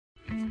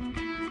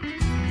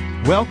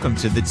Welcome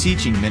to the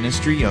teaching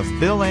ministry of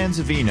Bill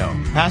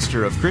Anzavino,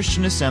 pastor of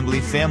Christian Assembly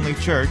Family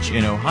Church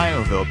in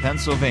Ohioville,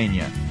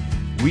 Pennsylvania.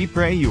 We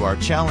pray you are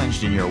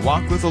challenged in your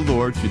walk with the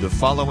Lord through the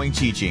following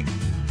teaching.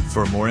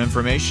 For more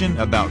information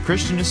about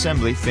Christian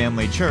Assembly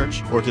Family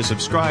Church or to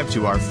subscribe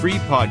to our free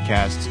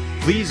podcasts,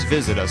 please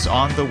visit us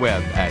on the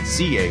web at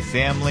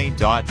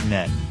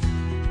cafamily.net.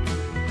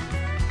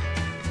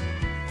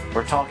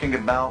 We're talking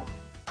about,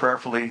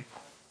 prayerfully,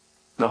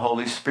 the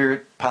Holy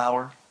Spirit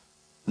power.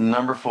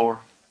 Number 4.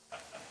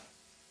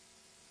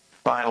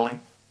 Finally.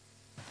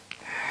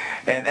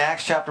 And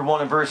Acts chapter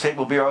 1 and verse 8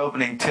 will be our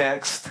opening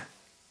text.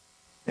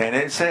 And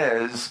it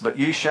says, "But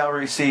you shall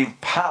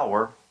receive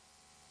power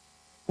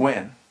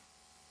when?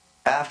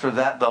 After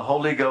that the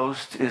Holy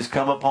Ghost is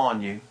come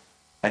upon you,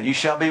 and you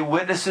shall be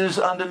witnesses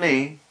unto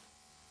me,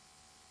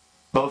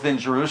 both in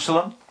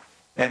Jerusalem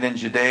and in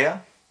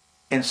Judea,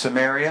 in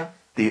Samaria,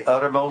 the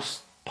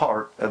uttermost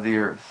part of the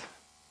earth."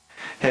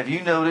 Have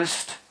you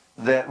noticed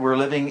that we're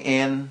living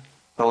in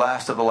the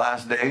last of the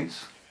last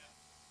days?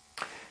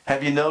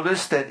 Have you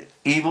noticed that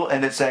evil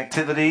and its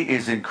activity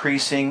is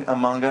increasing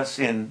among us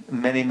in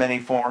many, many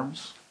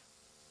forms?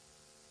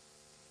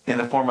 In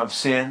the form of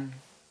sin,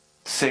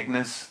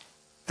 sickness,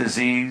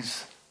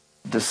 disease,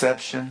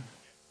 deception.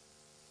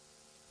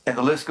 And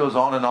the list goes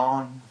on and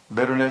on.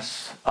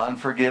 Bitterness,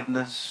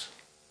 unforgiveness,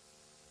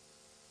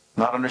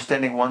 not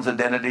understanding one's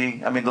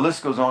identity. The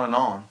list goes on and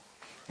on.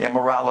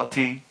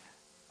 Immorality.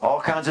 All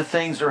kinds of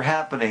things are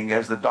happening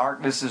as the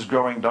darkness is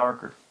growing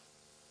darker.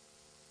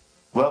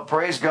 Well,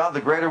 praise God, the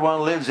greater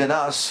one lives in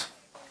us.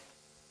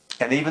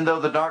 And even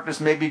though the darkness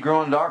may be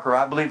growing darker,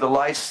 I believe the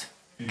light's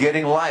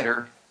getting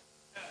lighter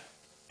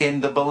in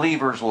the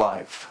believer's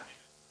life.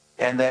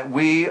 And that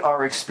we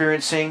are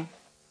experiencing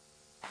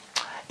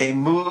a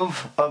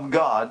move of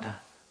God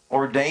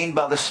ordained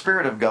by the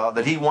Spirit of God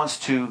that He wants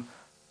to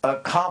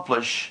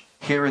accomplish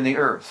here in the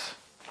earth.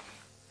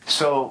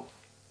 So,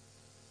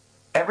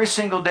 every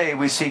single day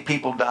we see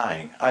people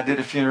dying. I did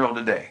a funeral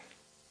today.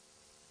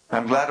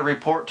 I'm glad to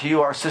report to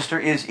you our sister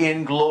is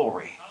in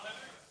glory,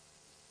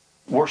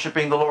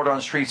 worshiping the Lord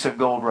on streets of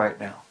gold right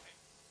now.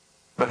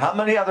 But how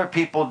many other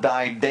people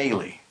die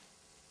daily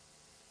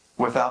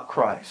without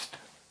Christ?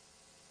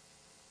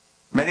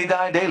 Many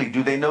die daily.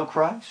 Do they know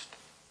Christ?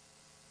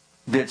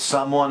 Did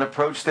someone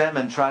approach them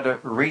and try to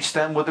reach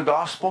them with the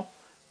gospel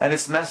and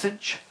its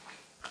message?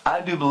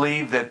 I do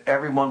believe that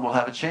everyone will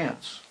have a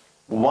chance.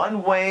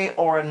 One way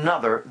or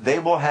another, they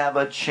will have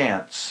a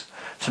chance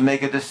to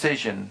make a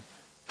decision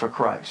for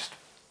Christ.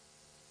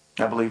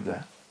 I believe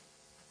that.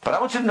 But I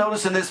want you to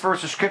notice in this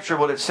verse of Scripture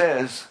what it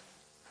says.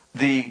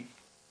 The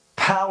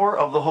power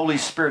of the Holy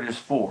Spirit is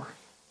for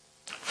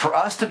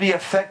us to be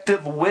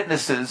effective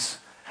witnesses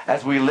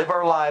as we live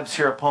our lives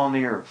here upon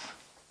the earth.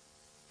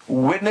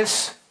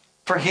 Witness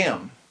for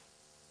Him.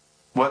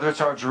 Whether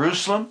it's our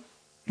Jerusalem,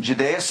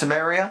 Judea,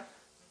 Samaria,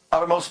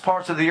 uttermost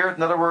parts of the earth.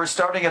 In other words,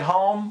 starting at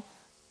home,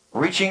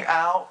 reaching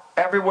out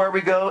everywhere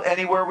we go,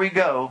 anywhere we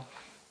go.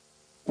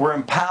 We're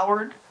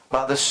empowered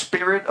by the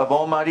Spirit of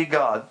Almighty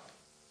God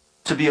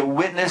to be a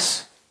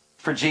witness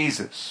for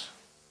Jesus.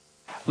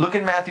 Look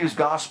in Matthew's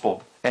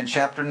Gospel in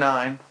chapter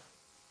 9,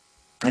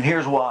 and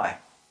here's why.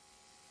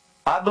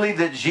 I believe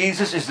that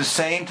Jesus is the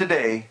same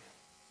today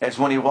as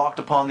when He walked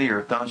upon the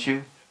earth, don't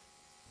you?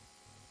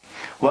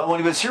 Well, when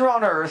He was here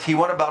on earth, He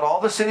went about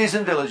all the cities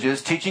and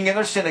villages, teaching in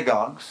their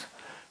synagogues,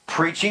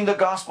 preaching the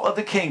gospel of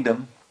the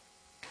kingdom,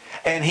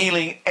 and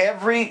healing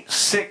every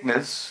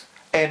sickness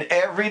and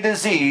every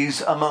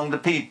disease among the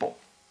people.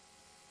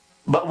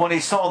 But when He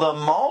saw the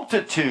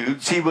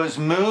multitudes, He was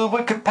moved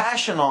with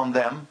compassion on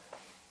them,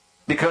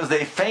 because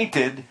they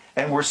fainted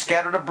and were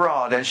scattered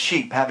abroad as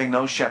sheep having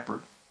no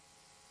shepherd.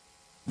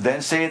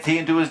 Then saith He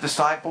unto His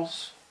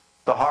disciples,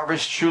 The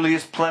harvest truly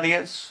is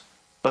plenteous,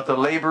 but the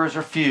laborers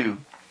are few.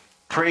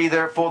 Pray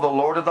therefore the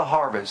Lord of the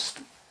harvest,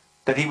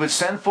 that He would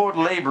send forth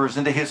laborers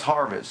into His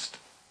harvest.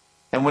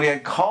 And when He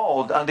had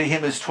called unto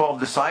Him His 12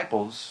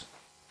 disciples,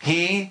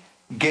 He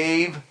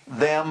gave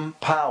them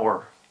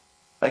power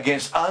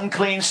against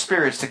unclean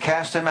spirits to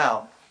cast them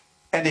out,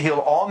 and to heal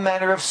all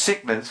manner of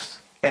sickness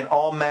and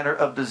all manner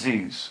of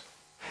disease.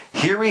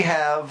 Here we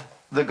have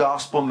the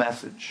gospel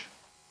message.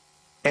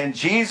 And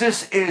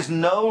Jesus is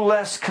no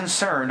less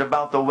concerned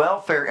about the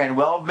welfare and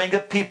well-being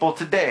of people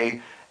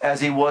today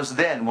as He was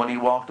then when He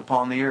walked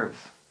upon the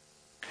earth.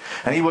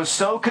 And He was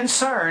so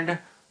concerned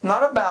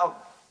not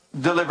about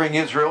delivering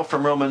Israel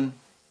from Roman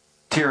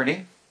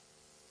tyranny,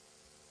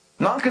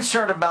 not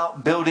concerned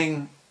about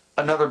building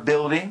another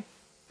building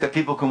that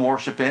people can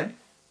worship in.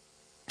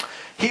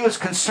 He was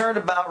concerned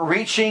about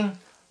reaching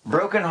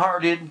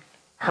broken-hearted,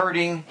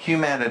 hurting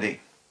humanity.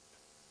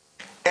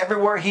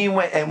 Everywhere He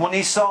went, and when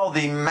He saw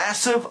the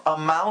massive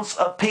amounts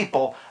of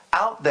people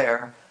out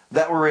there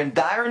that were in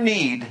dire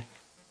need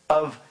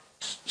of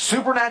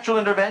supernatural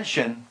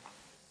intervention,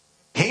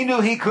 He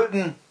knew He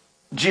couldn't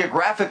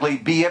geographically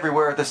be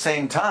everywhere at the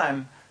same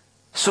time,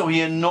 so He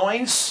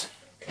anoints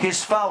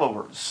His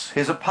followers,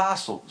 His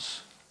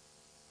apostles,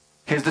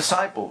 His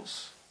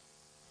disciples.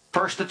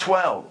 First the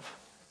 12,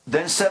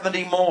 then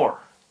 70 more.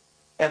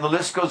 And the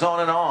list goes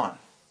on.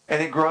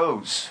 And it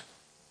grows.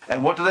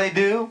 And what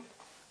do?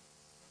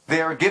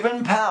 They are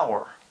given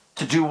power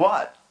to do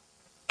what?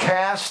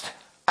 Cast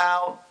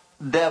out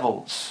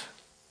devils.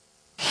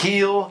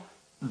 Heal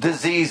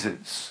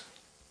diseases.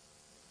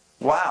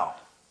 Wow.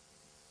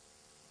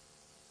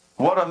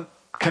 What a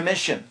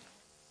commission.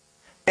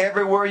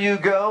 Everywhere you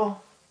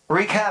go,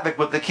 wreak havoc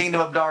with the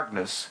kingdom of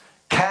darkness.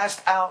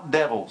 Cast out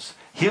devils.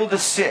 Heal the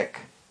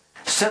sick.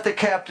 Set the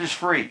captives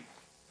free.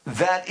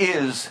 That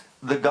is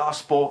the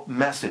gospel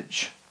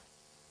message.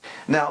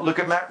 Now look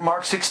at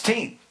Mark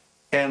 16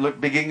 and look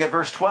beginning at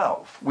verse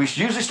 12. We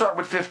usually start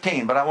with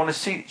 15, but I want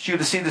you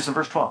to see this in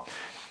verse 12.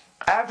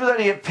 After that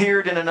he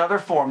appeared in another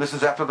form, this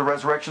is after the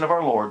resurrection of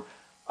our Lord,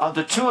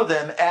 unto two of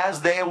them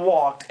as they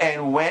walked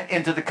and went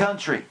into the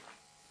country.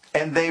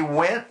 And they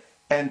went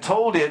and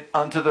told it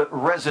unto the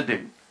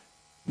residue.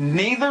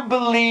 Neither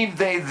believed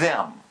they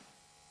them.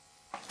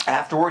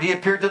 Afterward he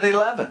appeared to the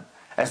 11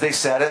 as they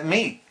sat at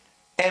meat,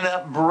 and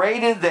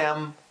upbraided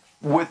them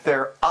with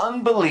their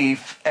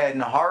unbelief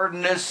and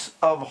hardness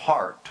of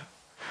heart,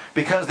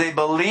 because they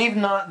believed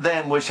not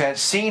them which had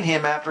seen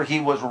him after he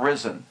was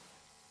risen.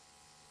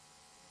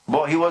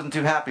 Boy, he wasn't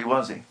too happy,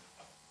 was he?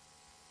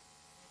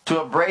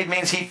 To upbraid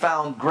means he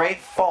found great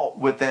fault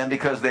with them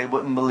because they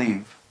wouldn't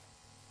believe.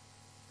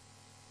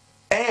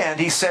 And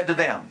he said to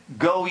them,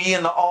 go ye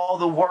into all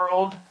the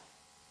world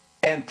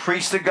and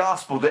preach the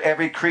gospel to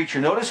every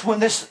creature. Notice when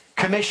this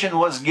commission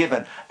was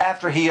given,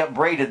 after he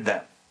upbraided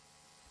them.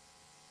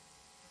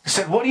 He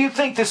said, what do you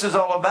think this is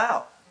all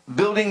about?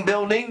 Building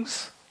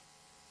buildings?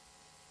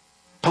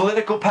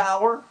 Political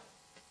power?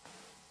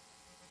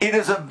 It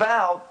is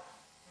about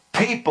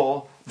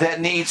people that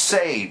need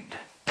saved.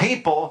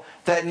 People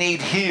that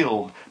need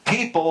healed.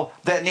 People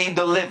that need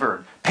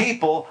delivered.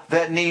 People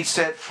that need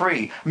set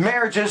free.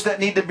 Marriages that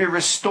need to be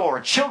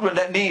restored. Children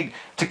that need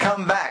to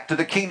come back to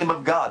the kingdom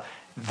of God.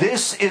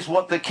 This is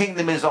what the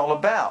kingdom is all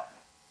about.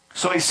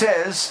 So he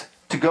says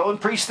to go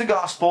and preach the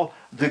gospel,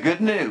 the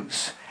good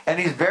news. And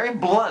he's very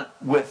blunt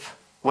with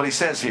what he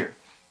says here.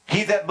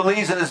 He that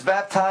believes and is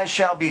baptized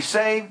shall be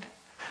saved,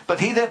 but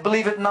he that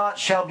believeth not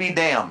shall be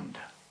damned.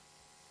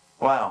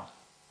 Wow.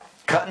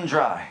 Cut and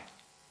dry.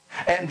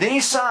 And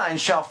these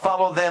signs shall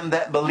follow them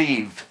that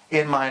believe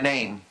in my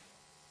name.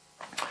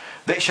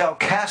 They shall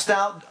cast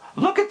out,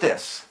 look at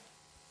this,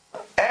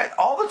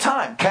 all the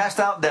time, cast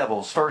out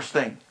devils, first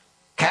thing.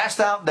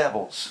 Cast out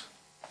devils.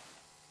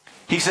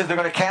 He says they're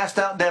going to cast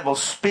out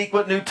devils, speak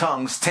with new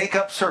tongues, take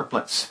up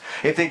serpents.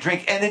 If they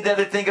drink any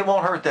deadly thing, it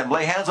won't hurt them.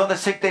 Lay hands on the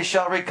sick, they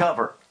shall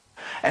recover.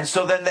 And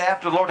so then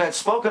after the Lord had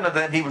spoken to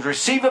them, he was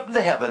received up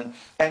into heaven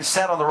and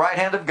sat on the right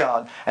hand of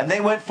God. And they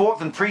went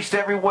forth and preached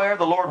everywhere,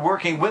 the Lord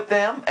working with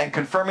them and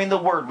confirming the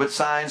word with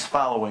signs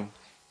following.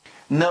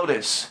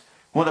 Notice,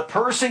 when a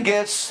person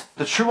gets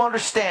the true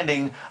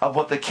understanding of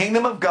what the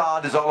kingdom of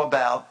God is all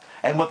about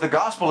and what the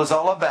gospel is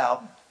all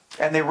about,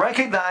 and they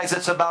recognize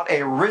it's about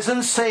a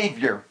risen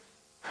Savior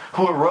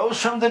who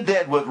arose from the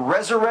dead with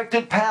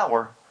resurrected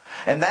power,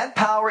 and that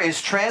power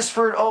is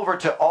transferred over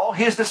to all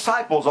his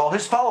disciples, all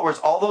his followers,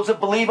 all those that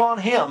believe on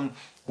him.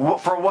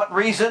 For what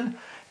reason?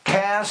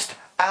 Cast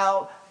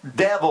out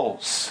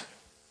devils.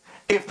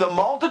 If the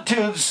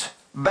multitudes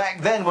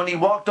back then when he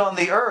walked on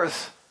the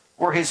earth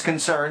were his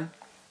concern,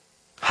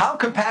 how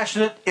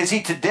compassionate is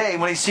he today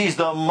when he sees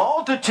the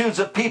multitudes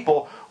of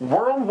people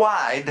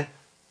worldwide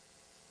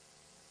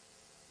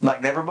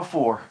like never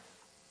before,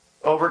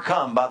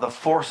 overcome by the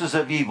forces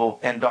of evil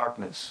and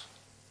darkness?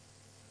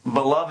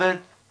 Beloved,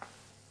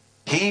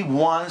 he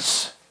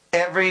wants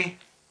every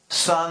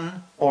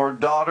son or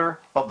daughter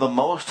of the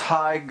Most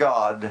High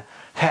God to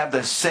have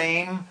the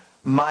same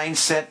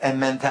mindset and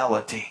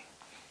mentality.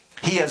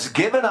 He has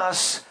given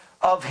us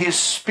of his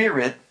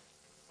Spirit,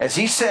 as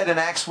he said in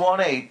Acts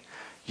 1:8,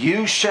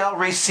 you shall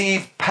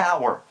receive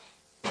power.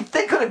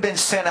 They could have been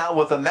sent out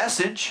with a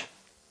message.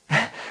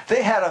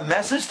 They had a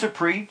message to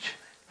preach.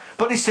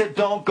 But he said,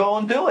 don't go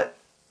and do it.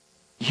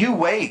 You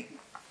wait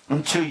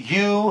until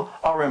you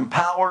are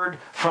empowered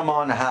from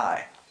on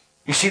high.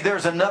 You see,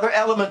 there's another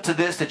element to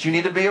this that you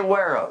need to be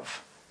aware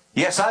of.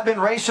 Yes, I've been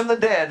raised from the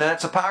dead, and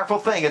that's a powerful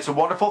thing. It's a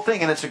wonderful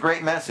thing, and it's a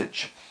great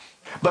message.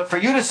 But for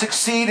you to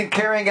succeed in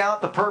carrying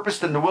out the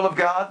purpose and the will of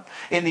God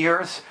in the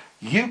earth,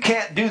 you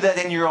can't do that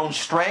in your own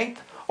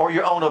strength or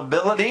your own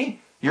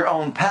ability, your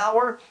own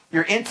power,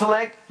 your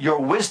intellect, your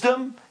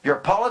wisdom, your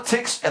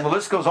politics, and the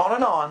list goes on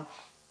and on.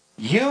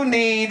 You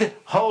need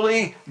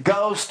Holy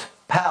Ghost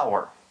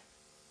power.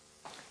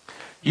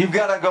 You've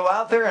got to go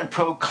out there and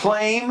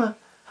proclaim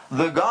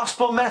the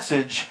gospel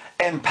message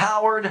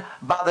empowered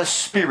by the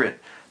Spirit.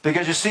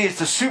 Because you see, it's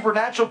the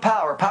supernatural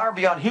power, power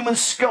beyond human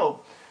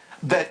scope,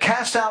 that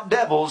casts out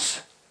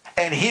devils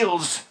and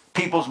heals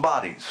people's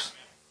bodies.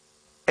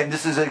 And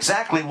this is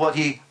exactly what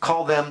he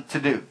called them to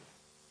do.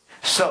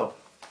 So,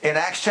 in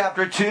Acts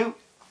chapter 2,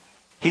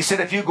 he said,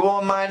 if you go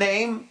in my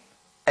name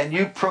and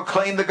you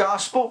proclaim the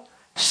gospel,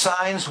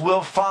 signs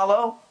will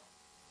follow,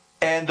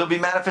 and there'll be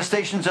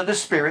manifestations of the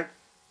Spirit.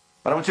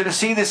 But I want you to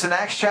see this in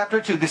Acts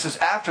chapter 2. This is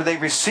after they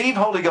received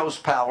Holy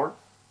Ghost power.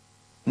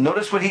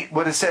 Notice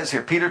what it says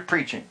here. Peter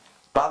preaching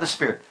by the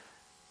Spirit.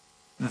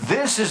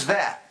 This is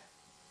that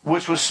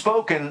which was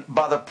spoken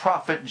by the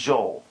prophet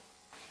Joel.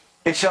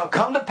 It shall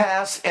come to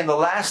pass in the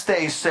last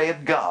days,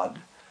 saith God,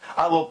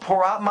 I will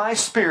pour out my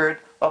Spirit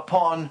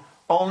upon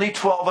only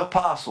 12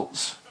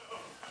 apostles.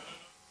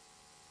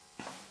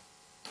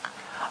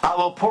 I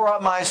will pour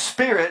out my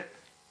Spirit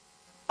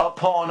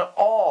upon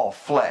all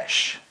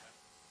flesh.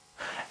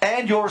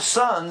 And your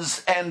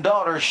sons and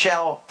daughters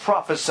shall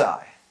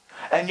prophesy.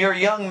 And your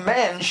young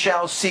men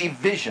shall see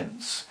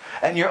visions.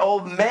 And your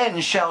old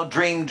men shall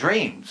dream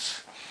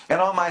dreams.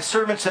 And on my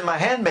servants and my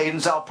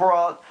handmaidens I'll pour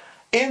out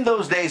in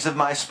those days of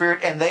my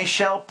Spirit, and they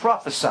shall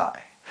prophesy.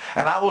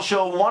 And I will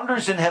show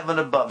wonders in heaven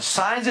above,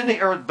 signs in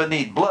the earth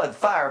beneath, blood,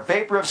 fire,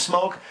 vapor of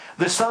smoke.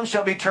 The sun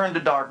shall be turned to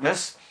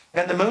darkness,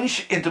 and the moon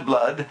into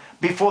blood,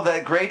 before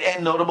that great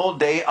and notable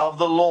day of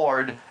the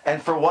Lord.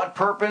 And for what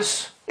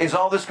purpose is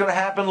all this going to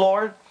happen,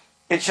 Lord?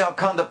 It shall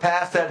come to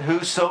pass that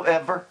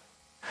whosoever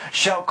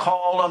shall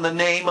call on the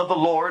name of the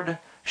Lord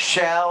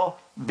shall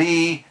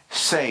be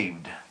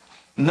saved.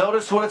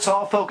 Notice what it's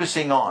all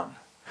focusing on.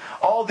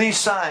 All these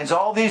signs,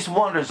 all these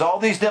wonders, all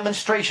these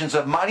demonstrations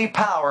of mighty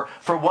power,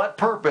 for what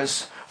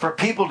purpose? For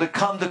people to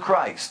come to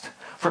Christ,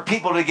 for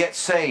people to get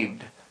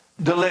saved,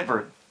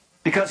 delivered.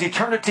 Because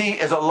eternity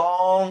is a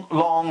long,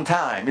 long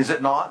time, is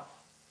it not?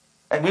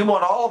 And we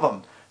want all of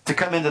them to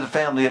come into the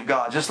family of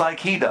God, just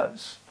like He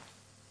does.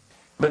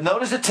 But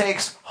notice it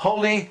takes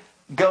Holy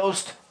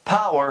Ghost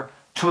power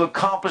to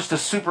accomplish the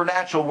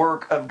supernatural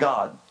work of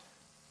God.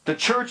 The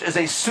church is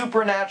a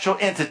supernatural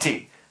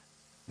entity,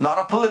 not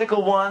a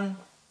political one,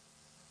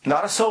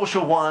 not a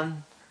social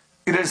one.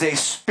 It is a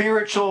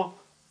spiritual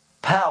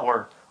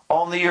power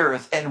on the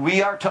earth, and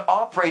we are to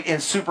operate in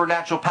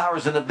supernatural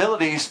powers and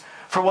abilities.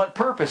 For what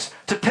purpose?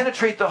 To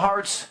penetrate the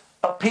hearts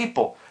of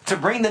people, to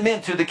bring them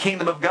into the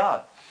kingdom of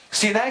God.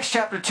 See, in Acts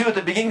chapter 2, at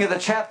the beginning of the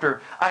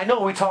chapter, I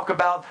know we talk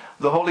about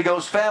the Holy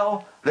Ghost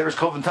fell, there was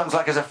cloven tongues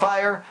like as a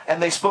fire, and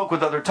they spoke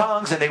with other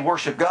tongues, and they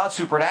worshiped God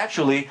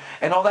supernaturally,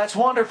 and all that's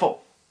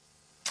wonderful.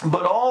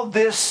 But all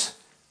this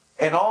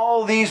and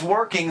all these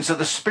workings of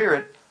the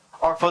Spirit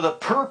are for the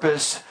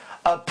purpose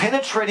of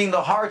penetrating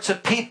the hearts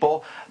of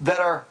people that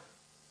are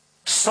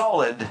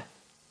solid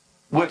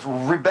with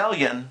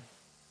rebellion,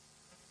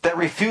 that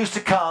refuse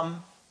to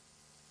come,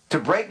 to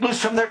break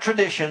loose from their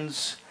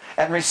traditions,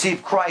 and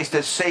receive Christ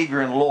as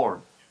Savior and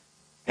Lord.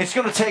 It's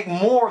going to take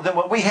more than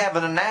what we have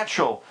in the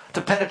natural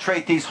to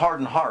penetrate these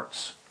hardened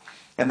hearts.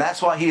 And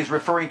that's why he is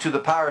referring to the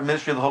power and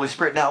ministry of the Holy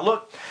Spirit. Now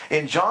look,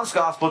 in John's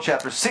Gospel,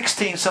 chapter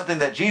 16, something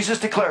that Jesus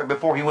declared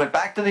before he went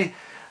back to the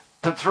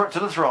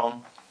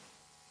throne,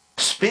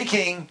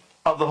 speaking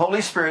of the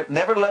Holy Spirit,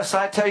 nevertheless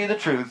I tell you the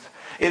truth,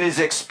 it is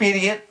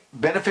expedient,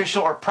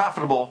 beneficial, or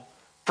profitable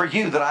for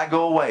you that I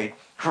go away.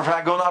 For if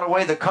I go not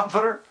away, the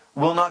Comforter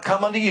will not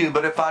come unto you,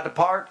 but if I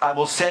depart, I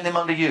will send him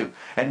unto you.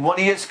 And when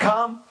he is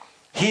come,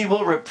 he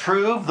will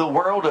reprove the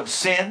world of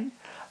sin,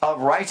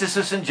 of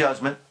righteousness and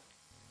judgment,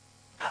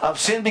 of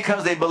sin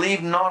because they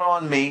believe not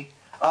on me,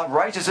 of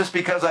righteousness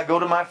because I go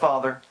to my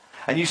Father,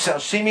 and you shall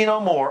see me no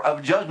more,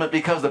 of judgment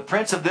because the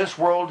prince of this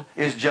world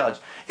is judged.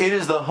 It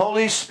is the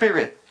Holy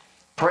Spirit,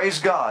 praise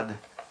God,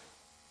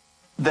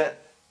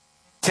 that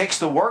takes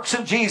the works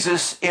of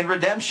Jesus in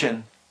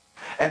redemption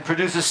and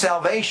produces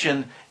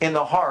salvation in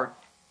the heart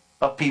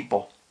of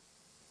people,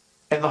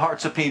 in the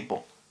hearts of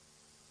people.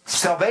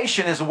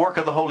 Salvation is the work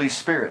of the Holy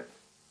Spirit.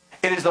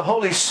 It is the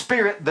Holy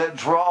Spirit that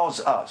draws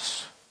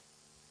us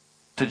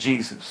to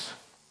Jesus.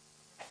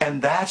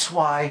 And that's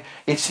why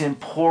it's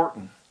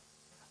important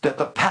that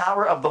the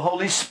power of the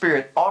Holy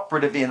Spirit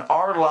operative in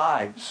our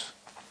lives,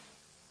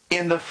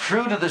 in the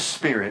fruit of the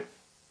Spirit,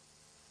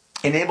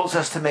 enables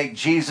us to make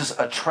Jesus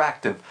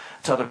attractive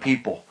to other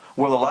people.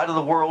 We're the light of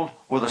the world.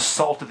 We're the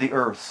salt of the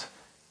earth.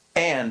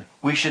 And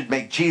we should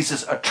make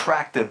Jesus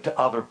attractive to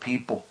other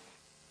people.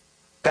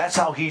 That's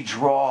how he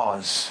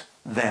draws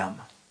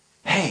them.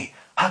 Hey,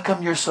 how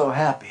come you're so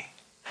happy?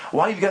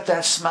 Why you got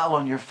that smile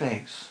on your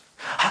face?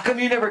 How come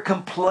you never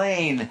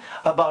complain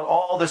about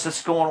all this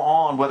that's going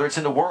on, whether it's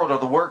in the world or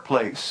the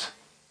workplace?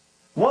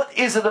 What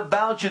is it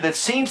about you that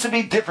seems to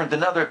be different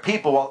than other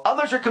people? While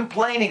others are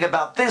complaining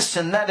about this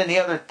and that and the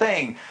other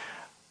thing,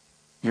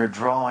 you're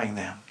drawing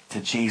them to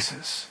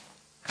Jesus.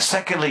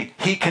 Secondly,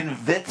 he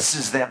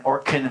convinces them or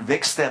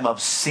convicts them of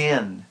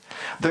sin,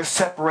 their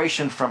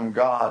separation from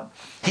God.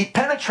 He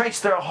penetrates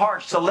their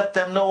hearts to let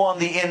them know on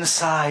the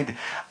inside,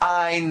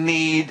 I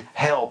need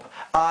help.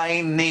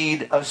 I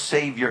need a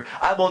Savior.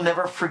 I will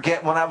never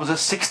forget when I was a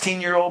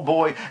 16-year-old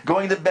boy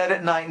going to bed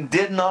at night and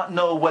did not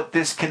know what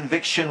this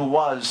conviction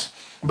was.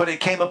 But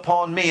it came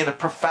upon me in a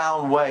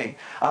profound way.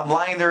 I'm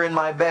lying there in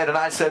my bed and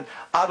I said,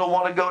 I don't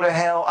want to go to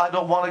hell. I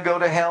don't want to go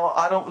to hell.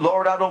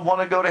 Lord, I don't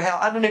want to go to hell.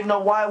 I don't even know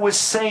why I was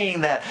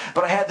saying that.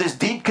 But I had this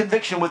deep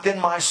conviction within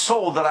my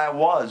soul that I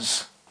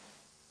was.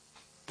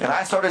 And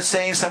I started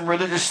saying some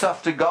religious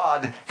stuff to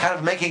God, kind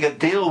of making a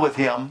deal with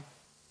him.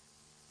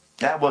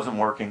 That wasn't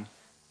working.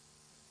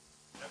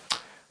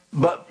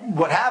 But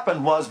what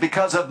happened was,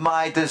 because of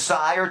my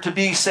desire to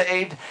be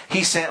saved,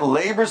 he sent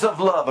labors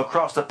of love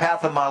across the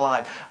path of my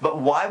life. But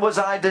why was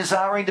I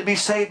desiring to be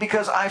saved?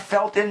 Because I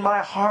felt in my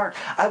heart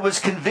I was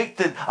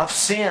convicted of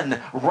sin,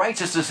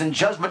 righteousness, and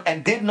judgment,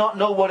 and did not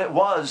know what it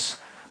was.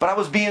 But I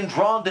was being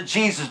drawn to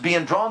Jesus,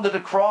 being drawn to the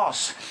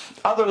cross.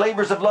 Other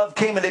labors of love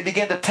came and they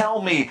began to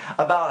tell me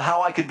about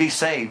how I could be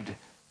saved.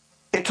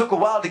 It took a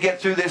while to get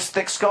through this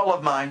thick skull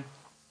of mine,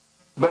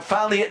 but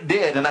finally it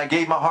did, and I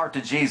gave my heart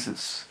to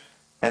Jesus.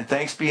 And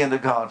thanks be unto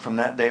God from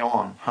that day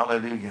on.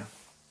 Hallelujah.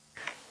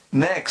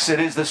 Next,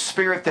 it is the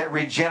Spirit that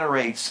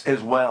regenerates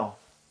as well.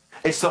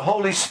 It's the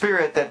Holy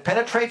Spirit that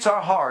penetrates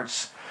our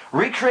hearts,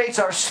 recreates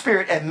our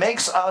spirit, and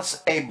makes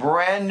us a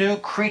brand new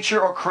creature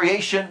or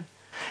creation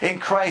in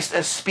Christ,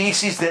 a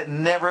species that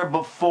never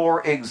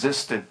before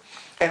existed.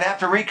 And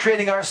after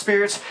recreating our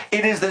spirits,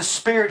 it is the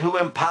Spirit who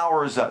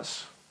empowers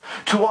us.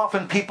 Too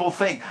often people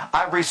think,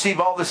 I've received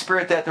all the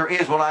Spirit that there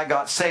is when I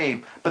got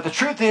saved. But the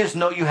truth is,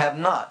 no, you have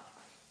not.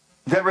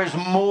 There is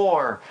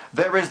more.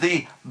 There is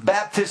the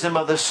baptism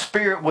of the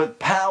Spirit with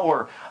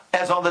power,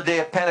 as on the day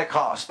of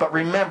Pentecost. But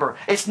remember,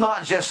 it's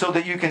not just so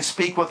that you can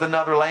speak with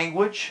another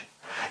language.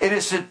 It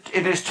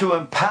is to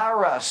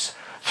empower us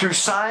through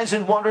signs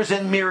and wonders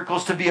and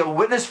miracles to be a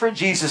witness for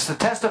Jesus, to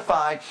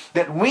testify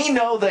that we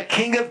know the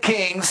King of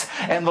Kings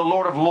and the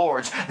Lord of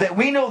Lords, that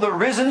we know the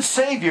risen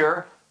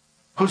Savior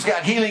who's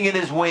got healing in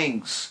his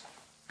wings,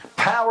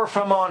 power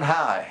from on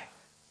high,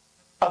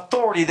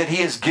 authority that he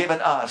has given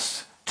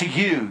us to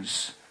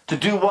use. To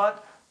do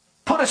what?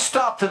 Put a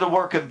stop to the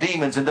work of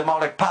demons and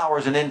demonic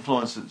powers and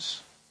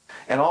influences.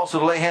 And also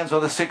to lay hands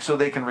on the sick so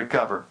they can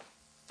recover.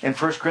 In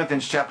 1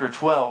 Corinthians chapter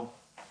 12,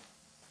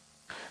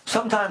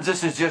 sometimes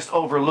this is just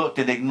overlooked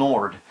and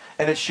ignored,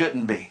 and it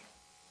shouldn't be.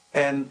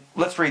 And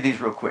let's read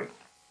these real quick.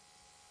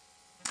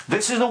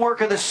 This is the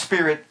work of the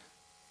Spirit.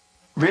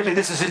 Really,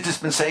 this is his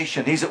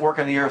dispensation. He's at work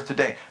on the earth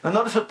today. Now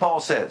notice what Paul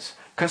says.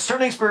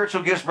 Concerning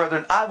spiritual gifts,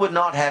 brethren, I would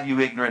not have you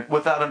ignorant,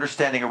 without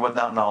understanding or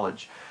without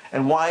knowledge.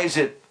 And why is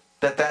it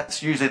that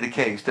that's usually the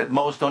case? That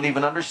most don't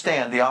even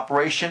understand the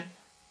operation,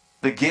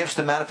 the gifts,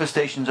 the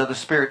manifestations of the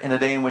Spirit in the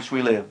day in which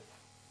we live.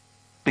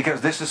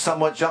 Because this is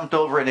somewhat jumped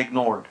over and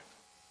ignored.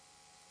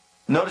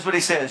 Notice what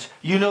he says.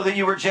 You know that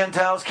you were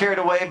Gentiles carried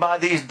away by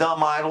these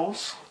dumb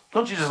idols.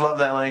 Don't you just love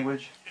that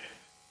language?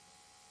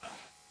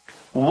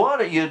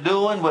 What are you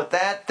doing with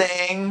that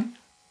thing?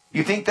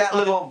 You think that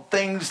little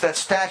thing's that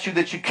statue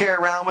that you carry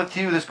around with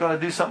you that's going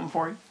to do something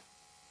for you?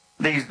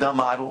 These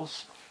dumb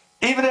idols.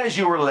 Even as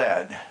you were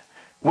led.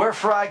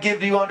 Wherefore I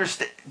give to you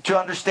to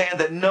understand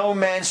that no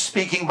man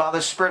speaking by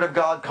the Spirit of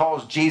God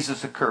calls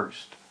Jesus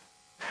accursed.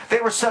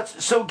 They were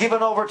so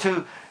given over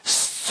to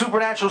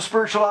supernatural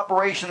spiritual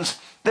operations.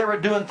 They were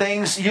doing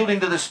things, yielding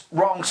to this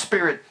wrong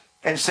spirit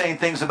and saying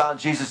things about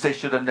Jesus they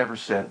should have never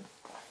said.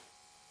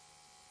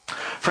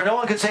 For no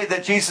one can say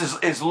that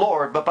Jesus is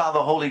Lord but by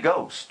the Holy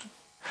Ghost.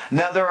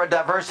 Now there are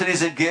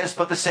diversities of gifts,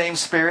 but the same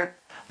Spirit.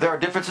 There are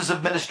differences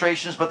of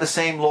ministrations, but the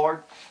same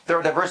Lord. There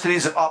are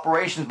diversities of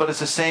operations, but it's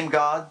the same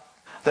God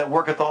that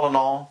worketh all in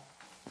all.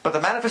 But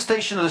the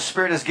manifestation of the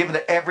Spirit is given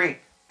to every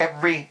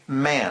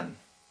man.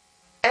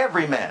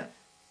 Every man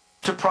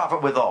to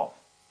profit withal.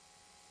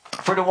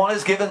 For to one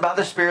is given by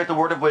the Spirit the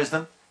word of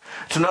wisdom,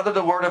 to another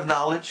the word of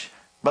knowledge,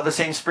 by the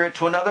same Spirit,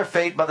 to another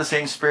faith by the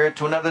same Spirit,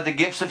 to another the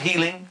gifts of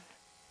healing,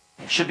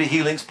 should be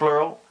healings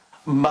plural,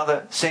 by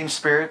the same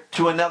Spirit,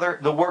 to another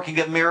the working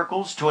of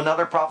miracles, to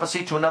another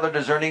prophecy, to another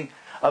discerning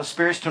of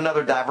spirits, to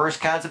another diverse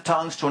kinds of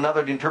tongues, to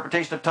another the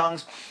interpretation of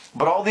tongues.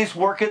 But all these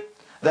worketh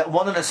that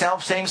one and the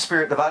same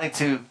Spirit, dividing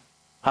to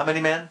how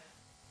many men?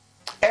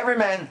 Every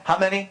man, how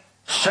many?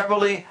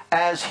 Severally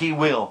as he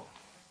will.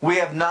 We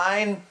have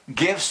 9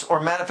 gifts or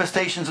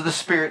manifestations of the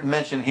Spirit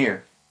mentioned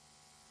here.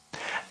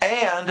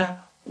 And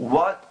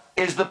what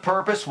is the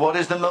purpose? What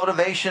is the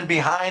motivation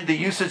behind the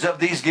usage of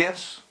these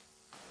gifts?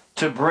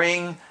 To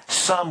bring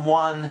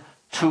someone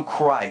to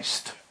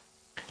Christ.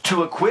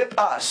 To equip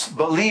us,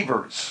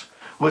 believers,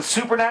 with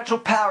supernatural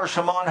powers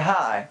from on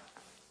high,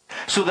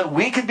 so that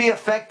we can be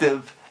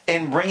effective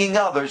in bringing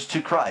others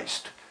to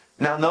Christ.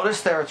 Now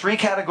notice there are 3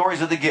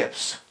 categories of the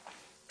gifts.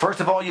 First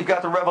of all, you've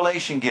got the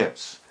revelation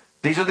gifts.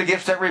 These are the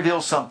gifts that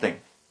reveal something.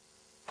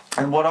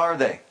 And what are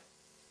they?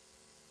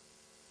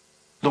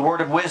 The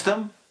word of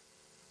wisdom,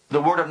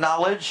 the word of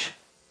knowledge,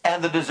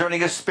 and the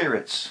discerning of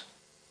spirits.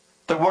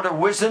 The word of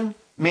wisdom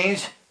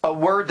means a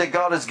word that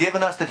God has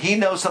given us, that He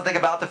knows something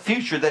about the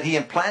future, that He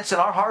implants in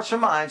our hearts or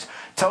minds,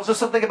 tells us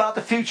something about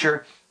the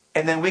future,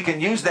 and then we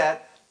can use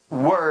that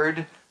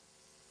word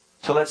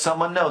to let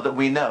someone know that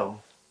we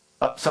know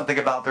something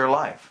about their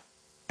life.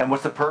 And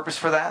what's the purpose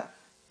for that?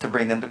 To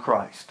bring them to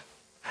Christ.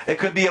 It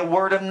could be a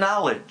word of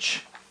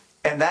knowledge,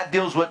 and that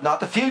deals with not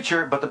the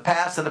future, but the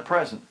past and the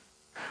present.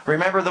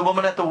 Remember the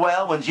woman at the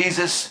well when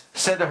Jesus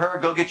said to her,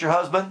 go get your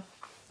husband?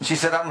 And she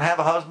said, I don't have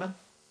a husband.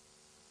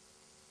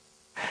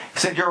 He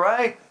said, you're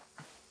right.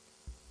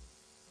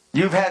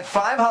 You've had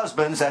 5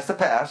 husbands, that's the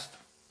past.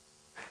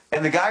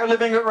 And the guy you're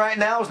living with right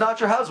now is not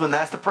your husband,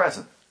 that's the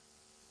present.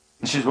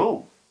 And she says,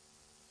 oh,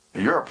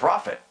 you're a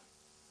prophet.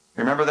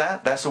 Remember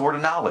that? That's the word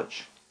of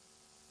knowledge.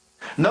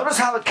 Notice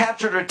how it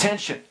captured her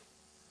attention.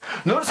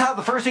 Notice how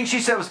the first thing she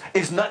said was,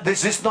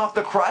 is this not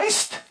the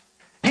Christ?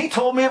 He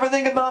told me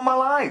everything about my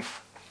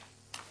life.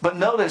 But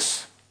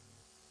notice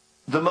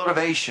the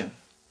motivation.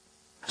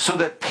 So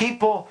that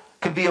people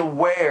can be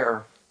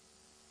aware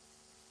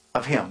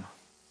of Him,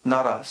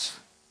 not us.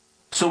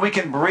 So we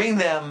can bring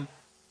them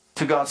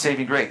to God's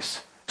saving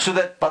grace. So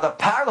that by the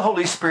power of the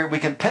Holy Spirit, we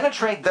can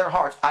penetrate their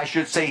hearts. I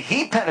should say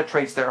He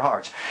penetrates their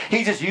hearts.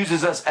 He just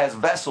uses us as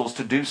vessels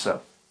to do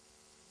so.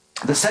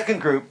 The second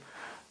group,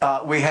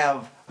 we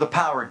have the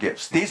power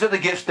gifts. These are the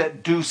gifts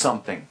that do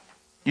something.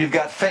 You've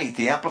got faith.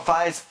 The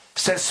Amplified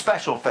says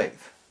special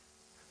faith.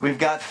 We've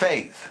got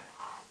faith.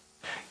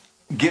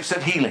 Gifts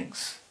of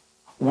healings.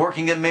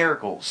 Working in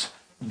miracles.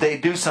 They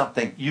do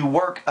something. You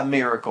work a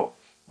miracle.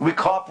 We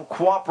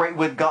cooperate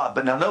with God.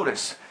 But now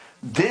notice,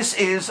 this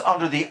is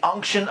under the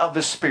unction of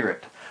the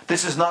Spirit.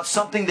 This is not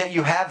something that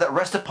you have that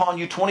rests upon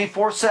you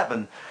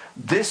 24/7.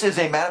 This is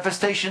a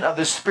manifestation of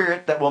the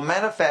Spirit that will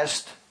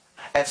manifest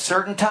at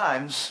certain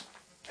times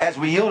as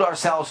we yield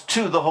ourselves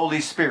to the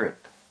Holy Spirit.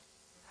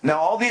 Now,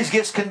 all these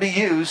gifts can be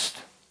used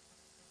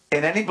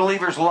in any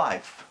believer's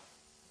life.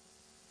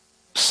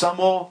 Some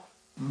will,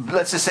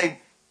 let's just say,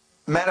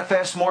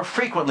 manifest more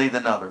frequently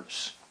than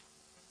others.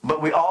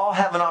 But we all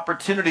have an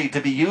opportunity to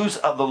be used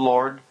of the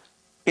Lord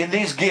in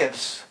these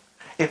gifts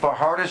if our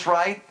heart is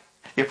right,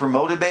 if we're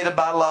motivated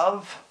by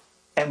love,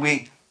 and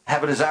we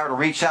have a desire to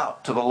reach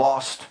out to the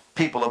lost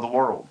people of the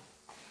world.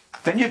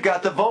 Then you've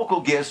got the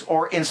vocal gifts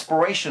or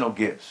inspirational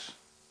gifts.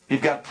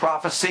 You've got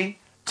prophecy,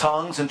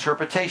 tongues,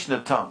 interpretation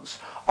of tongues.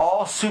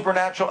 All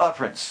supernatural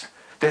utterance.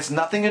 There's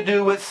nothing to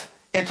do with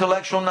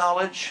intellectual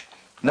knowledge,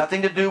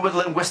 nothing to do with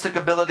linguistic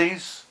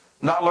abilities,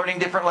 not learning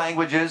different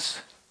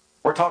languages.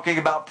 We're talking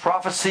about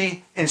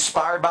prophecy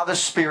inspired by the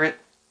Spirit.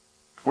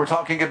 We're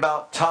talking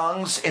about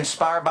tongues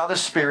inspired by the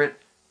Spirit.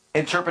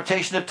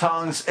 Interpretation of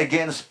tongues,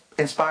 again,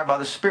 inspired by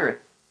the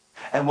Spirit.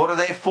 And what are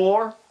they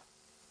for?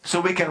 So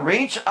we can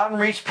reach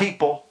unreached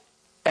people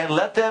and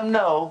let them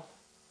know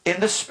in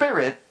the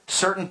Spirit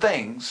certain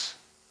things,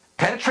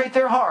 penetrate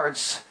their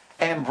hearts,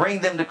 and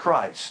bring them to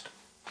Christ.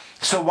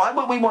 So why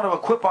would we want to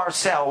equip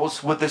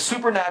ourselves with the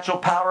supernatural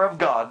power of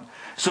God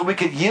so we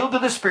could yield to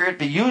the Spirit,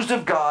 be used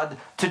of God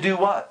to do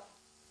what?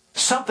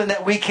 Something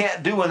that we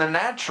can't do in the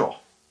natural.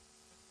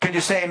 Can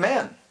you say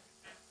amen?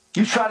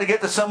 You try to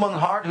get to someone's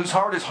heart whose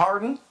heart is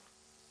hardened?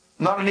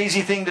 Not an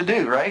easy thing to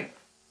do, right?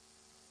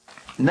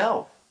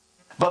 No.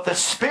 But the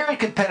Spirit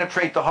can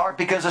penetrate the heart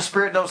because the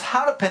Spirit knows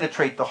how to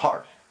penetrate the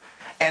heart.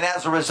 And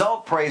as a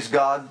result, praise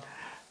God,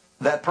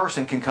 that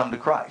person can come to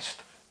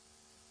Christ.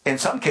 In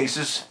some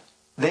cases,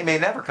 they may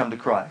never come to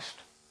Christ.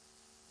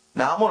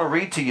 Now, I'm going to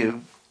read to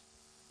you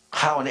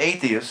how an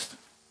atheist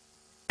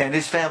and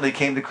his family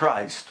came to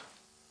Christ.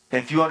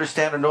 If you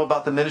understand or know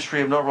about the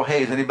ministry of Norval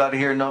Hayes, anybody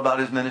here know about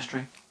his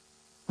ministry?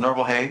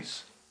 Norval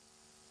Hayes?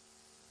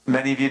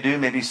 Many of you do,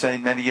 maybe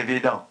many of you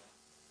don't.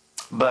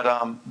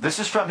 But this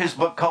is from his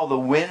book called The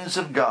Winds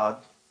of God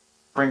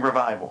Bring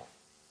Revival.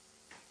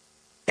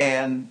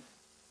 And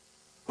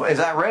as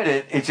I read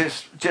it, it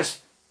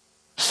just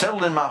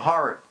settled in my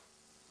heart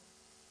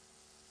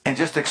and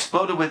just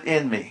exploded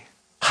within me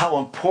how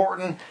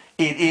important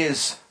it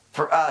is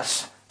for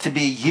us to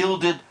be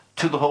yielded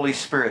to the Holy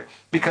Spirit.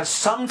 Because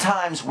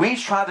sometimes we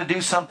try to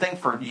do something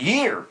for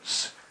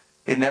years.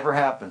 It never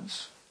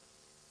happens.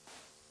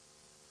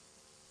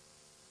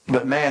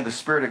 But man, the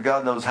Spirit of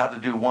God knows how to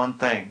do one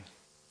thing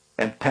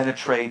and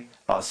penetrate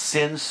a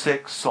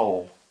sin-sick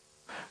soul.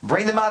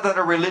 Bring them out of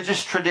their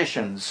religious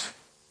traditions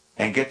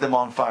and get them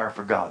on fire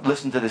for God.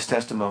 Listen to this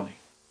testimony.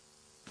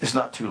 It's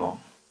not too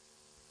long.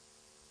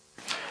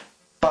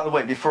 By the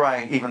way, before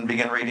I even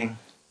begin reading,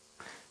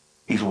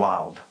 he's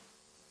wild.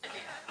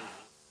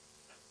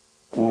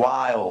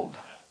 Wild.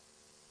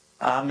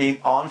 I mean,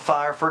 on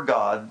fire for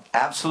God.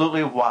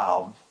 Absolutely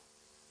wild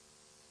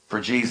for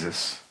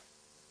Jesus.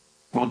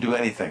 Will do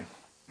anything.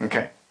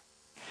 Okay.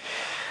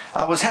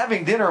 I was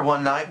having dinner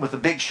one night with a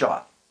big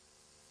shot.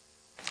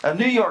 A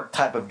New York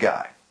type of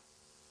guy.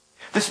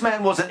 This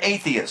man was an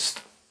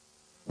atheist.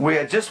 We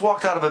had just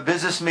walked out of a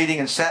business meeting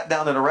and sat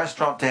down in a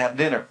restaurant to have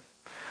dinner.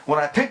 When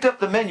I picked up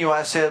the menu,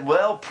 I said,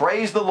 well,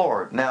 praise the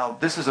Lord. Now,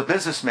 this is a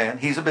businessman.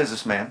 He's a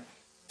businessman.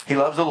 He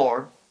loves the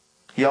Lord.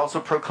 He also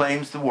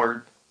proclaims the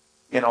word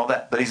and all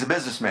that. But he's a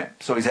businessman,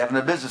 so he's having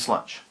a business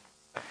lunch.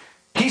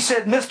 He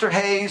said, Mr.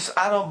 Hayes,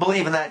 I don't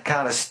believe in that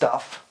kind of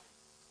stuff.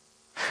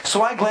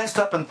 So I glanced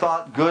up and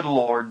thought, good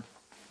Lord,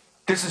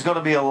 this is going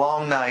to be a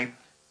long night.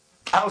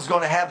 I was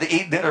going to have to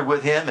eat dinner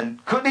with him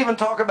and couldn't even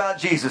talk about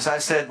Jesus. I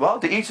said, well,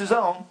 to each his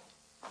own.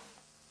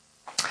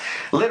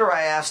 Later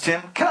I asked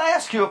him, can I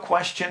ask you a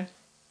question?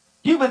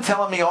 You've been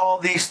telling me all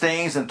these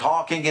things and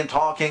talking and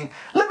talking.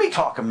 Let me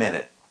talk a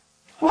minute.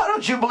 Why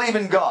don't you believe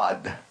in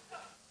God?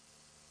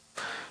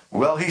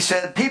 Well, he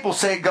said, people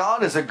say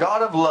God is a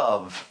God of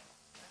love.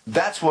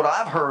 That's what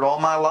I've heard all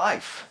my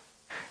life.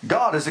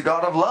 God is a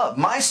God of love.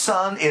 My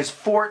son is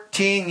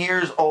 14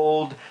 years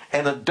old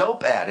and a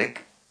dope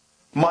addict.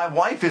 My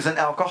wife is an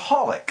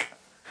alcoholic.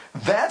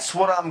 That's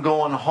what I'm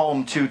going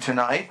home to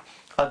tonight.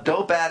 A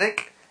dope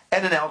addict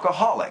and an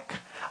alcoholic.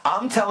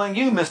 I'm telling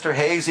you, Mr.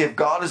 Hayes, if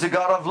God is a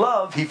God of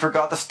love, He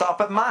forgot to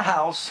stop at my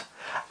house.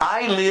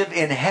 I live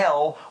in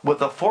hell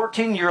with a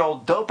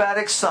 14-year-old dope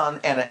addict son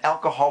and an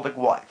alcoholic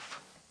wife.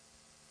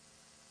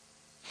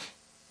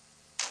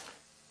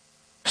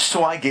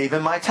 So I gave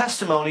him my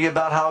testimony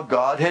about how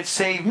God had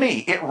saved me.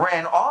 It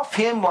ran off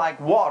him like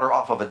water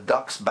off of a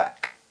duck's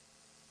back.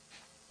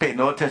 Paid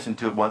no attention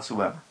to it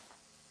whatsoever.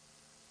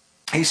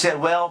 He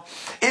said, well,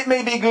 it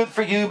may be good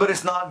for you, but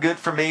it's not good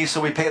for me.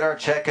 So we paid our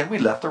check and we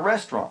left the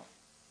restaurant.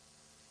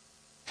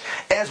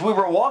 As we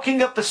were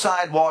walking up the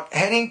sidewalk,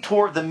 heading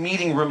toward the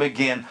meeting room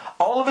again,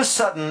 all of a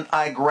sudden,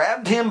 I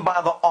grabbed him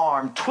by the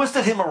arm,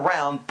 twisted him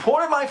around,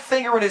 pointed my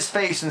finger in his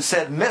face and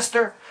said,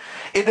 Mister,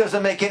 it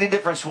doesn't make any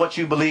difference what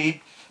you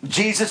believe.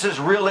 Jesus is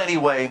real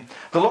anyway.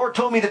 The Lord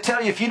told me to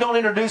tell you, if you don't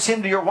introduce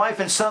Him to your wife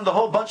and son, the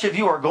whole bunch of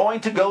you are going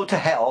to go to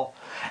hell,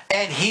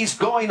 and He's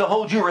going to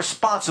hold you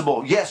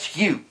responsible. Yes,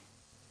 you.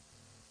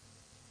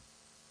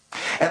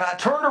 And I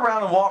turned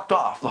around and walked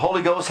off. The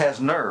Holy Ghost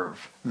has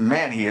nerve.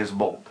 Man, He is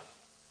bold.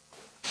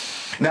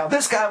 Now,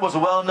 this guy was a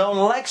well-known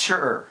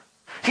lecturer.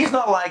 He's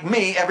not like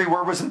me. Every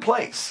word was in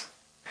place.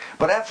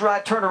 But after I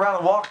turned around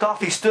and walked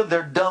off, he stood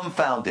there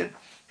dumbfounded.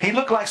 He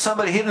looked like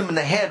somebody hit him in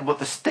the head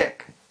with a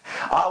stick.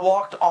 I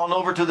walked on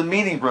over to the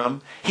meeting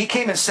room. He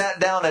came and sat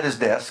down at his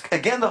desk.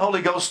 Again, the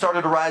Holy Ghost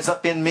started to rise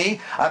up in me.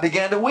 I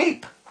began to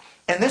weep.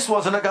 And this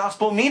wasn't a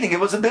gospel meeting.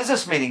 It was a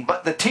business meeting.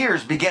 But the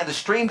tears began to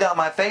stream down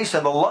my face,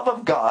 and the love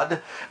of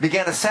God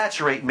began to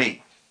saturate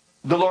me.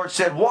 The Lord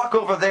said, walk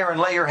over there and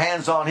lay your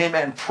hands on him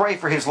and pray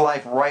for his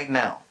life right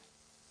now.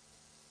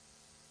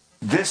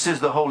 This is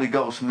the Holy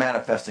Ghost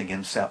manifesting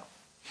Himself.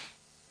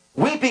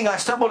 Weeping, I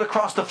stumbled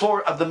across the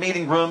floor of the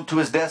meeting room to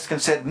his desk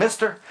and said,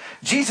 Mister,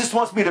 Jesus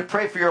wants me to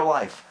pray for your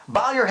life.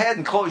 Bow your head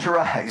and close your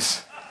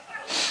eyes.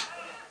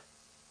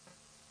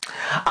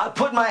 I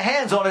put my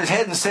hands on his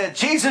head and said,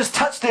 Jesus,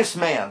 touch this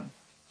man.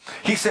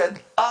 He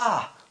said,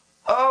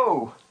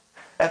 oh.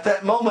 At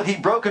that moment, he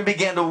broke and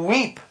began to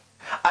weep.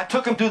 I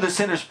took him through the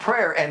sinner's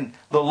prayer, and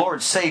the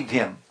Lord saved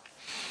him.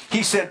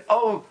 He said,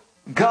 oh,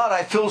 God,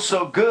 I feel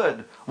so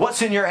good.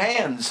 What's in your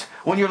hands?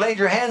 When you laid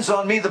your hands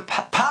on me, the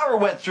power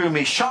went through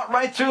me, shot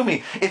right through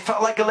me. It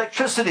felt like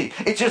electricity.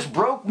 It just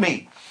broke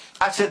me.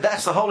 I said,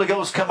 that's the Holy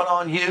Ghost coming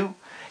on you.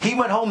 He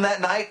went home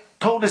that night,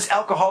 told his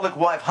alcoholic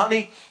wife,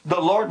 honey,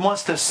 the Lord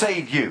wants to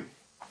save you.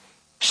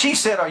 She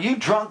said, are you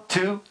drunk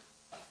too?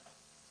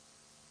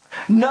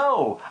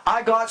 No,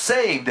 I got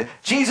saved.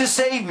 Jesus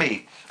saved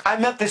me. I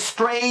met this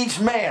strange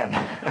man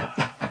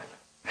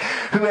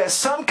who has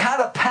some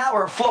kind of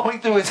power flowing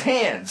through his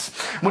hands.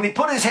 When he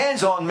put his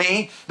hands on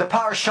me, the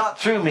power shot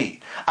through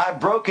me. I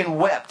broke and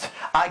wept.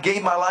 I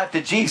gave my life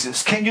to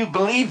Jesus. Can you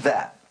believe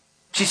that?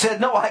 She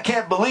said, no, I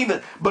can't believe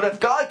it. But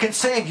if God can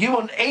save you,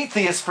 an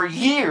atheist, for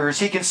years,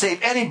 He can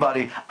save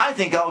anybody. I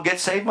think I'll get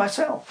saved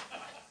myself.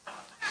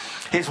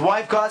 His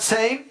wife got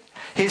saved.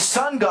 His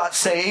son got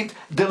saved,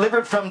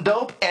 delivered from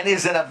dope, and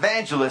is an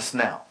evangelist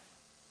now.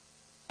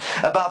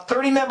 About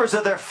 30 members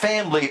of their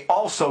family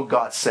also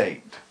got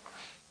saved.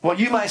 Well,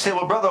 you might say,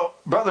 well,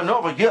 Brother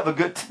Norvel, you have a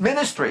good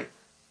ministry.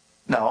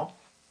 No.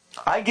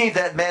 I gave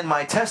that man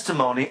my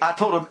testimony. I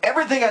told him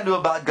everything I knew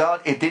about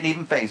God. It didn't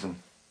even faze him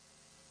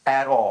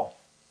at all.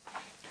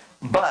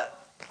 But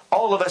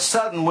all of a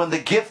sudden, when the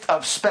gift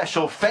of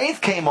special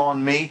faith came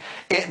on me,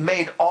 it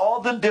made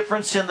all the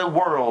difference in the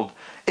world.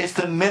 It's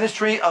the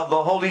ministry of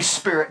the Holy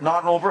Spirit,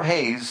 not Over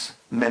Hayes'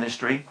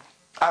 ministry.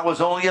 I was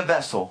only a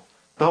vessel.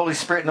 The Holy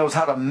Spirit knows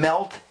how to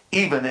melt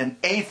even an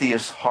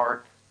atheist's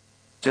heart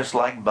just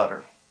like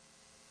butter.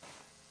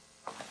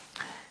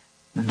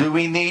 Do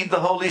we need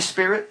the Holy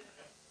Spirit?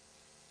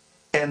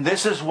 And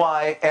this is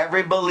why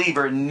every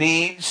believer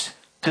needs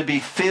to be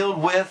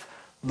filled with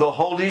the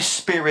Holy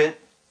Spirit.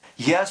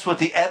 Yes, with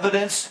the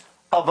evidence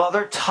of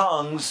other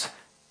tongues,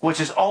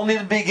 which is only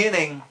the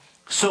beginning,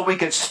 so we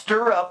could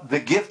stir up the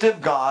gift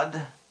of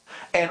God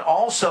and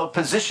also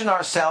position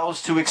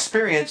ourselves to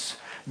experience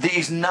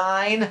these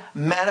 9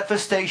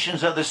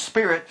 manifestations of the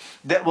Spirit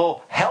that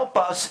will help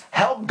us,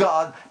 help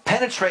God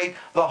penetrate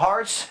the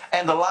hearts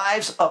and the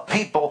lives of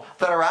people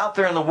that are out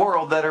there in the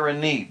world that are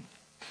in need.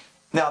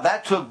 Now,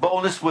 that took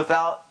boldness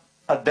without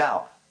a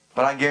doubt,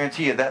 but I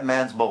guarantee you that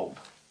man's bold.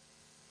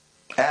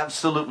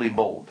 Absolutely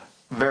bold.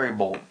 Very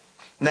bold.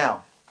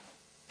 Now,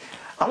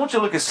 I want you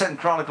to look at 2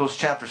 Chronicles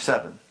chapter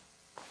 7.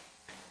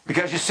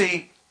 Because you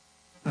see,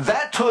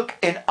 that took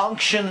an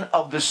unction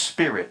of the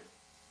Spirit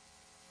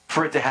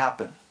for it to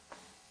happen.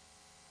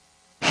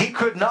 He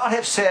could not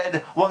have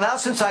said, well, now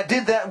since I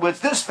did that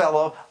with this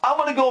fellow, I'm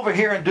going to go over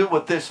here and do it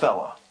with this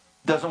fellow.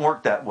 Doesn't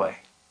work that way.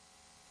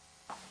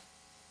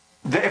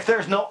 If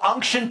there's no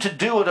unction to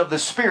do it of the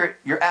Spirit,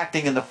 you're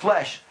acting in the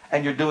flesh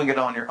and you're doing it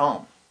on your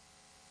own.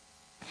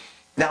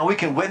 Now, we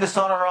can witness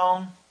on our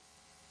own.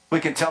 We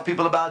can tell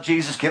people about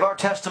Jesus, give our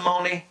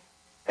testimony,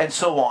 and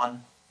so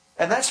on.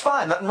 And that's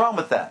fine. Nothing wrong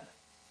with that.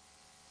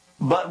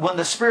 But when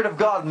the Spirit of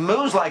God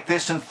moves like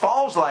this and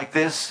falls like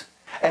this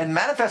and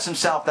manifests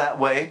Himself that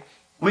way,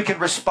 we can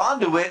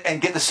respond to it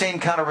and get the same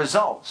kind of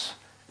results.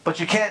 But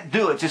you can't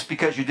do it just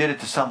because you did it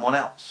to someone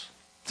else.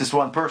 Just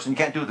one person. You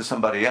can't do it to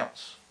somebody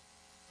else.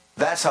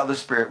 That's how the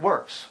Spirit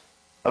works.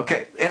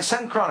 Okay, in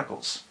 2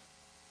 Chronicles,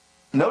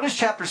 notice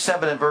chapter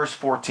 7 and verse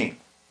 14.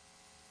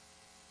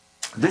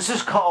 This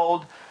is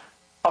called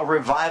a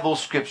revival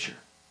scripture.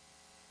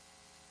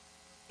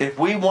 If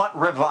we want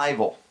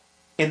revival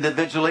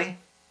individually,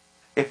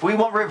 if we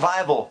want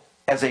revival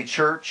as a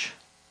church,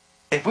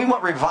 if we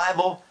want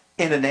revival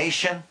in a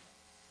nation,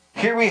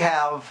 here we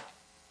have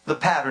the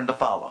pattern to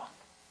follow.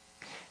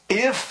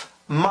 If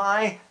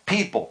my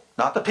people,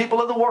 not the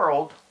people of the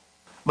world,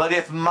 but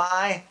if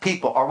my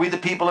people, are we the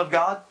people of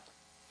God?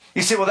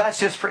 You say, well, that's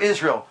just for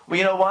Israel. Well,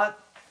 you know what?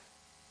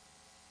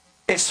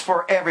 It's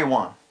for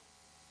everyone.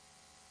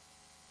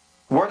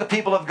 We're the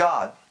people of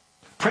God.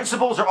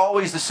 Principles are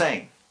always the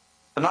same.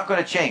 They're not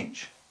going to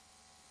change.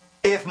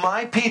 If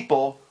my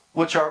people,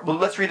 which are, well,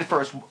 let's read it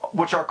first,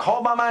 which are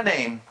called by my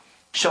name,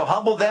 shall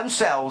humble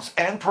themselves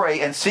and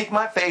pray and seek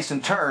my face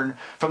and turn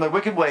from their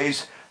wicked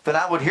ways, then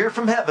I would hear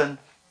from heaven,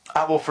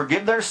 I will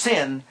forgive their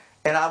sin,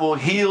 and I will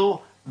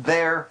heal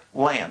their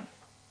land.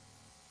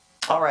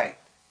 All right.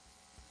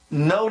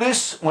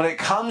 Notice when it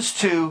comes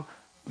to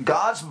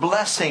God's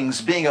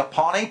blessings being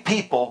upon a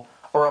people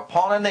or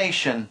upon a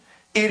nation,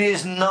 it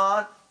is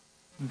not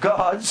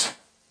God's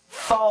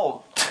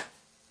fault.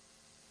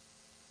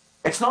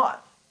 It's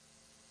not.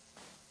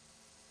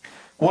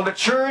 When the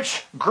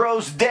church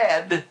grows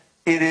dead,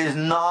 it is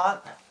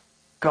not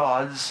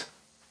God's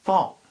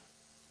fault.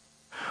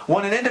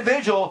 When an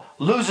individual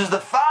loses the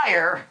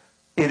fire,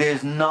 it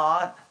is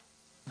not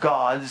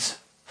God's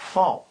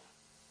fault.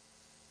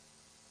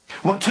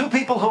 When two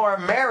people who are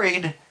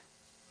married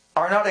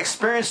are not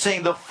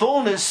experiencing the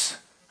fullness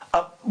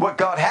of what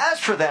God has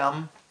for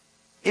them,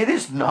 it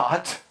is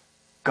not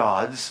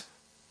God's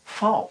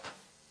fault.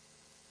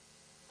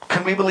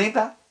 Can we believe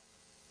that?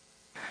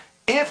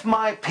 If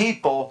my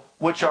people,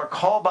 which are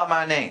called by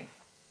my name,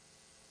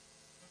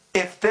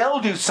 if they'll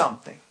do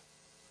something,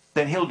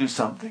 then He'll do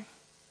something.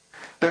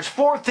 There's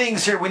 4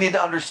 things here we need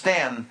to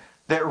understand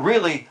that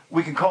really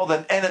we can call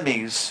them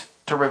enemies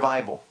to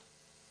revival.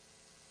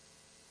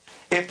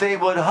 If they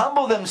would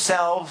humble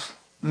themselves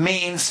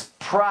means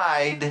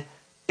pride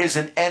is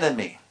an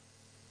enemy.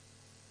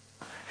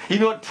 You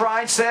know what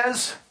pride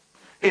says?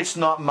 It's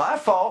not my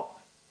fault.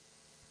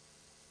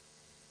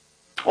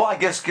 Well, I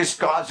guess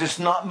God's just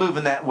not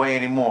moving that way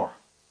anymore.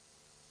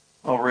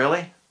 Oh,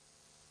 really?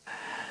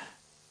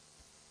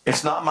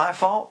 It's not my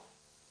fault?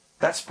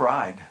 That's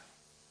pride.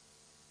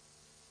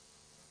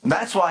 And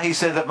that's why He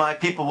said that my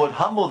people would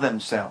humble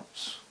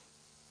themselves.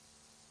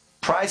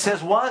 Pride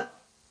says what?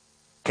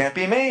 Can't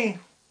be me.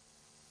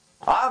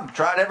 I've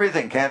tried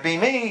everything. Can't be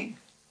me.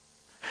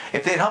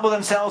 If they'd humble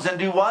themselves and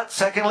do what?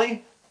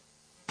 Secondly,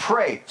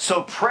 pray.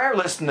 So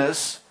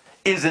prayerlessness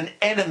is an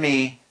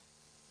enemy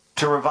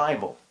to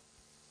revival.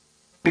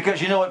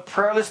 Because you know what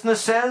prayerlessness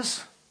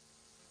says?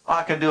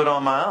 I can do it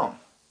on my own.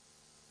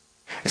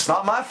 It's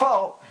not my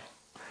fault.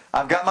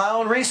 I've got my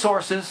own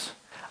resources.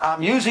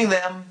 I'm using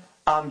them.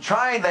 I'm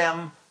trying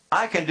them.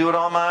 I can do it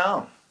on my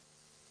own.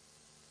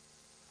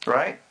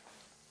 Right?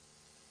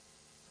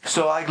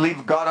 So I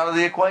leave God out of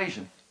the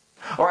equation.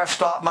 Or I've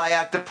stopped my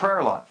active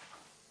prayer life.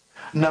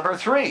 Number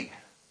 3.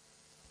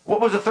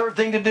 What was the third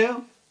thing to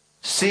do?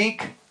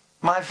 Seek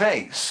my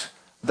face.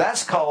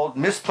 That's called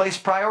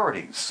misplaced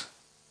priorities.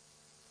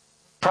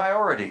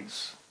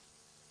 Priorities.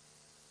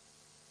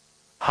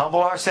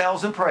 Humble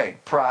ourselves and pray.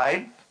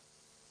 Pride.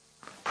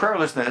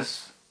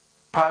 Prayerlessness.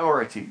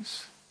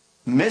 Priorities.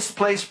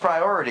 Misplaced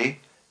priority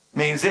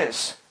means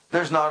this.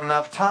 There's not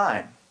enough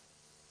time.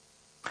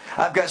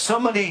 I've got so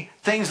many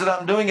things that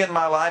I'm doing in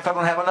my life, I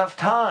don't have enough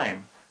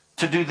time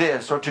to do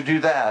this or to do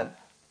that.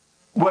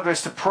 Whether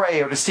it's to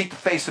pray or to seek the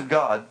face of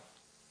God.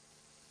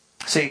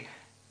 See,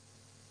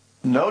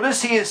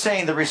 notice He is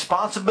saying the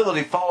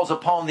responsibility falls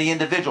upon the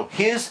individual,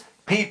 His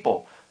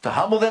people, to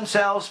humble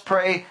themselves,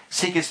 pray,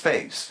 seek His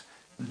face.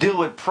 Deal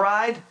with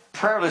pride,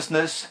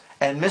 prayerlessness,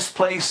 and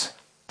misplaced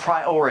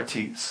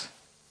priorities.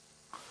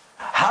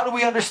 How do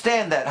we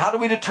understand that? How do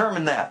we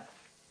determine that?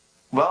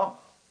 Well,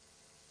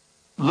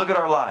 look at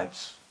our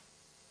lives.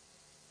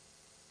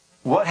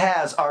 What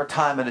has our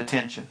time and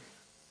attention?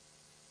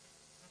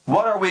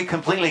 What are we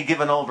completely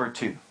given over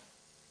to?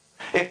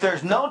 If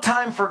there's no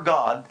time for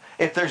God,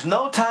 if there's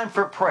no time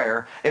for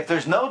prayer, if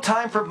there's no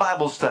time for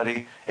Bible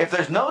study, if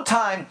there's no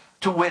time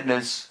to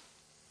witness,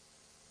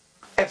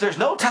 if there's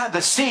no time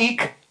to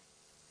seek,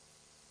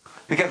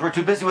 because we're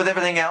too busy with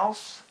everything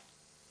else,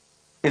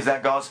 is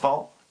that God's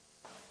fault?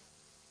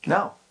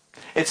 No.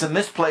 It's a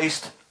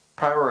misplaced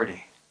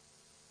priority.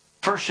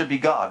 First should be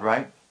God,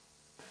 right?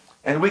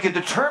 And we can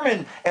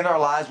determine in our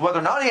lives whether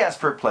or not He has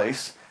first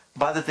place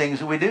by the things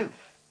that we do.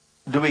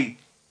 Do we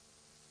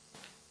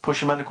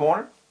push Him in the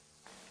corner?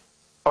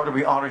 Or do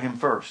we honor Him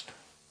first?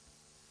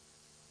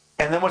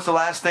 And then what's the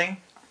last thing?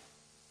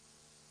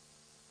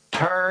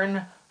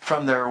 Turn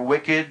from their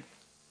wicked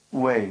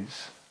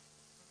ways.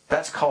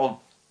 That's called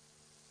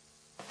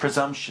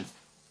presumption.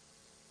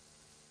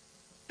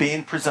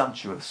 being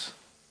presumptuous.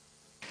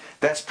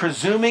 That's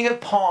presuming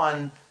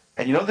upon,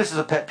 and you know this is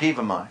a pet peeve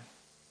of mine,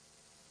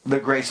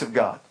 the grace of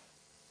God.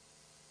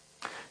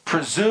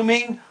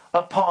 Presuming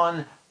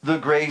upon the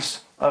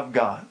grace of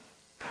God.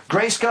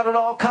 Grace got it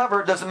all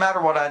covered, doesn't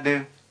matter what I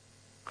do.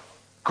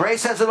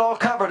 Grace has it all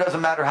covered, doesn't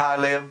matter how I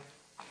live.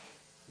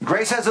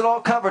 Grace has it all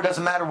covered,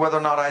 doesn't matter whether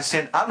or not I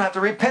sin. I don't have to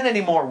repent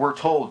anymore, we're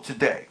told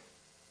today.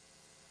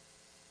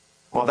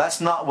 Well, that's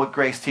not what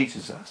grace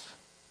teaches us.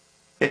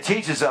 It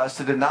teaches us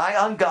to deny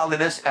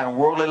ungodliness and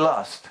worldly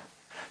lust,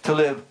 to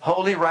live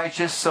holy,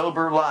 righteous,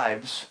 sober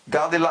lives,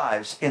 godly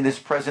lives in this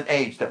present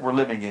age that we're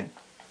living in.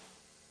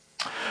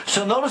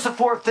 So notice the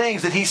 4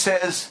 things that he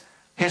says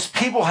his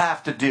people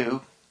have to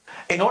do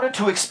in order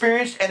to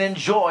experience and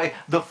enjoy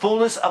the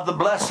fullness of the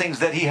blessings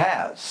that he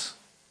has.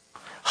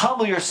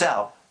 Humble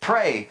yourself,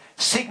 pray,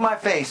 seek my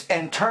face,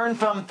 and turn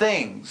from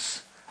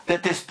things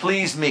that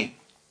displease me.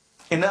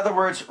 In other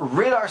words,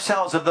 rid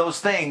ourselves of those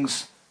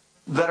things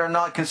that are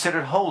not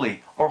considered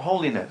holy or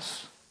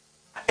holiness.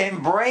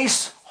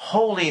 Embrace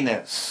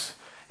holiness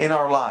in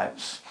our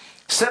lives.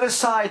 Set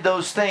aside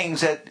those things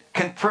that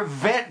can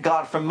prevent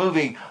God from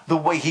moving the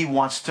way he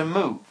wants to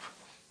move.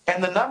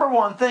 And the number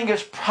one thing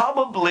is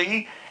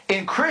probably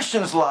in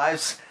Christians'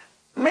 lives,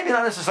 maybe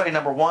not necessarily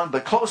number one,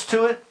 but close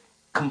to it,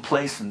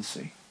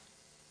 complacency.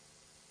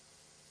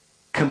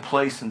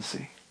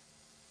 Complacency.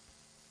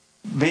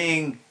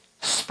 Being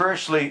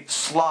spiritually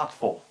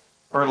slothful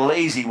or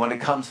lazy when it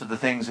comes to the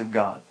things of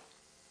God.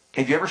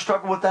 Have you ever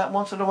struggled with that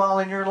once in a while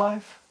in your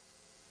life?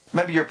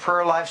 Maybe your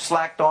prayer life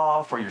slacked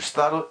off, or your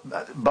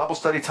Bible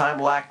study time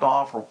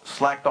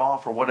slacked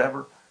off, or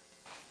whatever.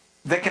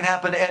 That can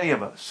happen to any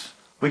of us.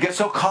 We get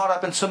so caught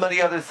up in so many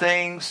other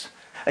things.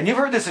 And you've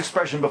heard this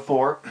expression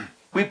before.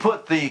 We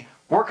put the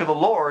work of the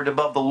Lord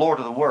above the Lord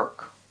of the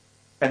work.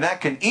 And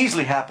that can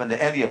easily happen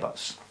to any of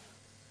us.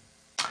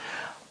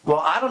 Well,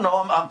 I don't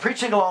know. I'm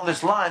preaching along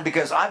this line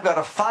because I've got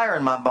a fire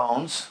in my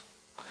bones.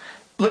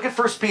 Look at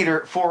 1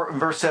 Peter 4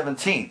 verse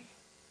 17.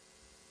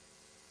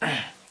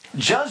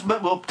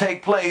 Judgment will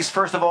take place,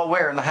 first of all,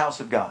 where? In the house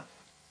of God.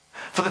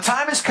 For the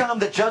time has come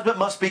that judgment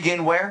must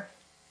begin where?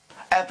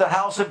 At the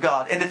house of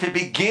God. And if it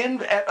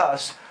begin at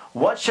us,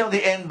 what shall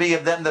the end be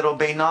of them that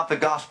obey not the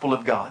gospel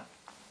of God?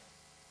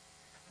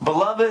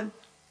 Beloved,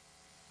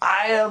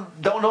 I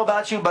don't know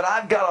about you, but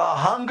I've got a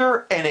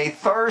hunger and a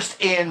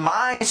thirst in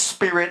my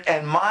spirit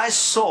and my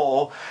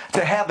soul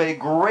to have a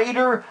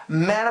greater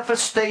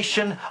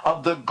manifestation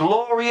of the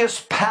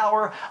glorious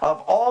power of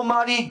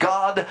Almighty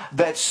God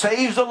that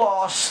saves the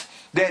lost,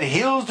 that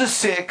heals the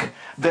sick,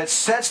 that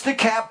sets the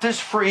captives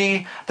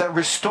free, that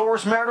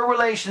restores marital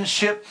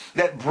relationship,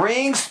 that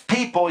brings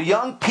people,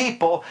 young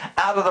people,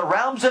 out of the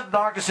realms of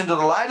darkness into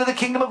the light of the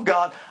kingdom of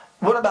God.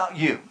 What about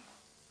you?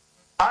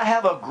 I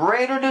have a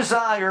greater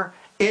desire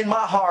in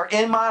my heart,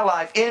 in my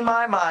life, in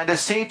my mind, to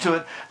see to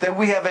it that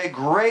we have a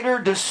greater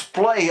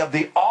display of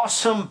the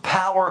awesome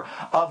power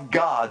of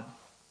God.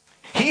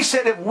 He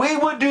said if we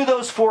would do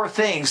those 4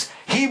 things,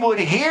 he would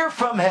hear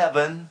from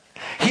heaven,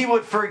 he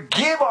would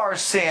forgive our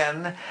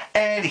sin,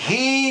 and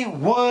he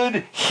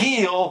would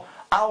heal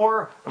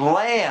our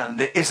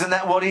land. Isn't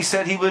that what he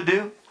said he would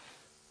do?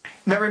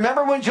 Now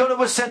remember when Jonah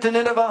was sent to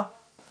Nineveh?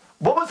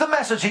 What was the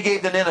message he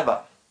gave to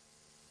Nineveh?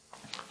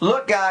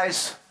 Look,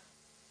 guys,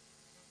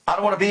 I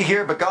don't want to be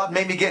here, but God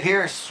made me get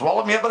here,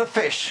 swallowed me up with a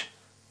fish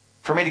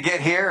for me to get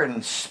here,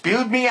 and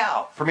spewed me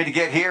out for me to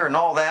get here and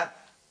all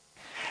that.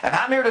 And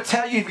I'm here to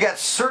tell you, you've got a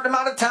certain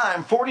amount of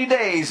time, 40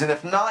 days, and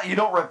if not, you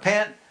don't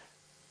repent,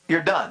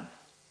 you're done.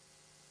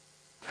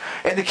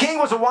 And the king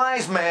was a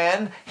wise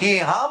man. He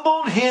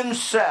humbled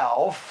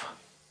himself,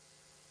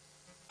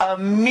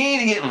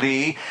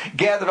 immediately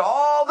gathered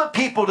all the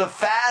people to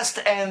fast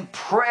and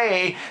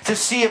pray to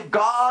see if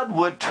God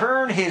would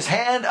turn his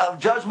hand of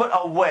judgment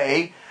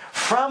away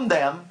from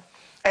them.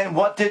 And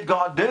what did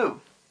God do?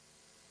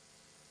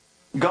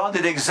 God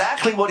did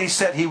exactly what he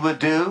said he would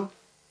do.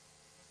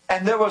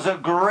 And there was a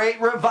great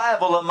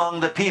revival among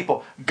the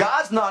people.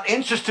 God's not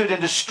interested in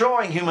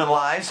destroying human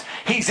lives.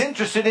 He's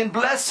interested in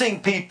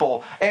blessing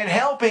people and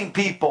helping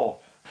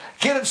people.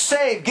 Get them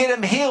saved, get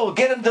them healed,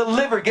 get them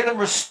delivered, get them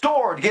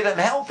restored, get them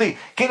healthy,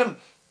 give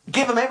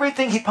him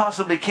everything he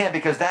possibly can,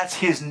 because that's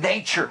his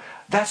nature.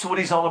 That's what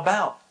he's all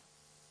about.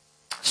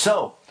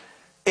 So,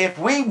 if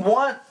we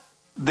want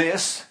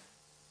this,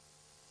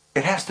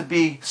 it has to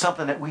be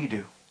something that we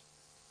do.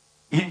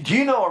 Do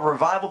you know a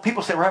revival?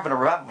 People say we're having a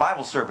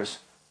revival service.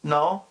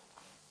 No,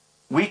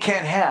 we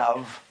can't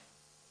have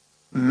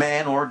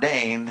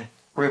man-ordained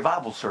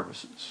revival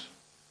services.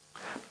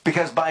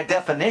 Because by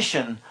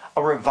definition,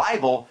 a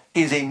revival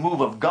is a move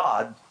of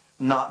God,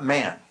 not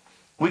man.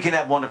 We can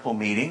have wonderful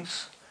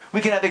meetings.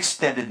 We can have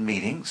extended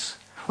meetings.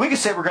 We can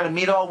say we're going to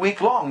meet all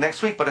week long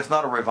next week, but it's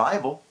not a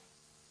revival.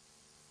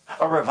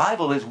 A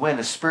revival is when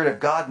the Spirit of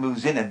God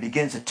moves in and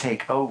begins to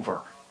take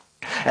over.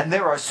 And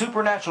there are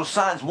supernatural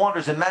signs,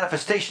 wonders, and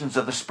manifestations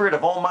of the Spirit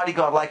of Almighty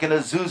God, like in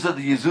Azusa,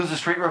 the Azusa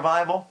Street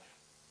Revival.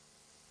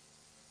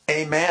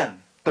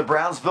 Amen. The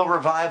Brownsville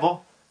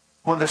Revival.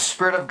 when the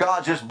Spirit of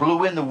God just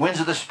blew in, the winds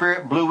of the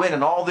Spirit blew in,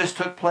 and all this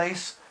took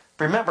place?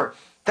 Remember,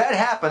 that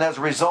happened as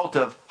a result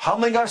of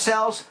humbling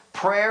ourselves,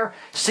 prayer,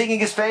 seeking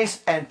His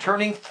face, and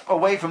turning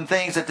away from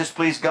things that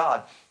displeased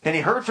God. And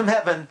He heard from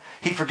heaven,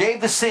 He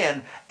forgave the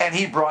sin, and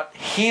He brought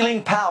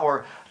healing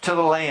power to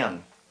the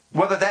land.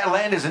 Whether that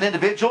land is an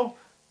individual,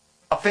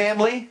 a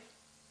family,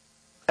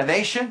 a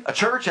nation, a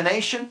church, a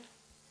nation,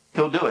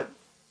 He'll do it.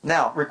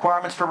 Now,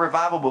 requirements for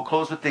revival, we'll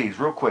close with these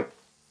real quick.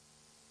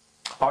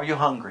 Are you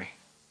hungry?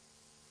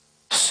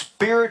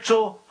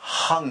 Spiritual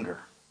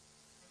hunger.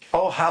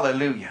 Oh,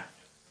 hallelujah.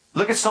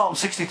 Look at Psalm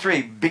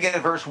 63, beginning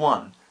at verse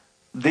 1.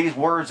 These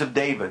words of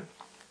David.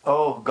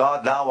 Oh,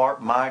 God, Thou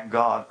art my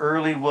God.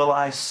 Early will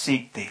I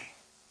seek Thee.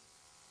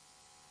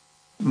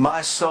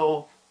 My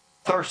soul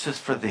thirsteth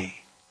for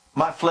Thee.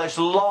 My flesh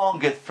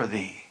longeth for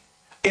Thee.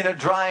 In a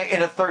dry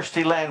and a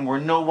thirsty land where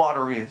no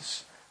water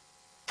is.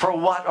 For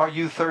what are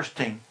you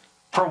thirsting?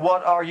 For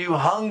what are you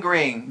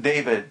hungering,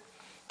 David?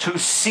 To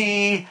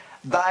see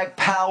Thy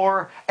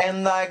power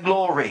and Thy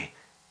glory.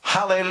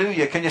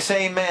 Hallelujah. Can you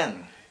say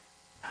amen?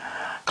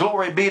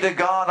 Glory be to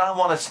God.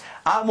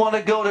 I want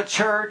to go to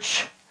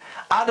church.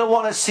 I don't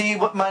want to see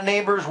what my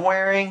neighbor's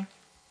wearing.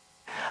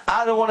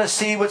 I don't want to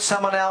see what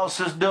someone else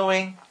is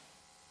doing.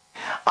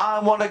 I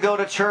want to go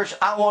to church.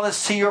 I want to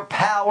see Your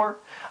power.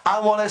 I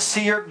want to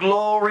see Your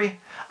glory.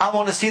 I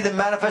want to see the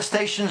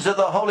manifestations of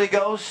the Holy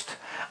Ghost.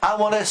 I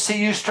want to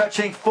see You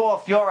stretching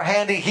forth Your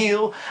hand to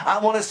heal. I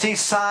want to see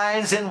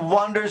signs and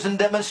wonders and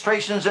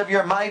demonstrations of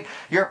Your might,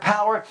 Your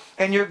power,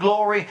 and Your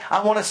glory.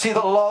 I want to see the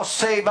lost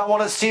saved. I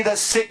want to see the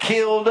sick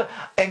healed,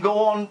 and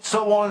go on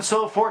and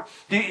so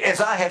forth. As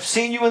I have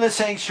seen You in the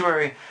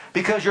sanctuary,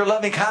 because Your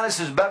loving kindness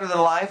is better than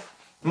life,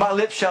 my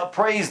lips shall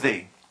praise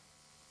Thee.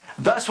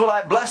 Thus will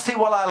I bless Thee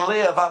while I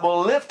live. I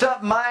will lift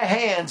up my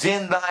hands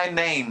in Thy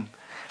name.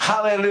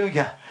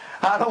 Hallelujah.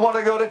 I don't want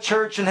to go to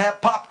church and have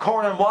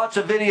popcorn and watch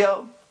a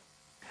video.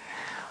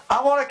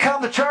 I want to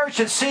come to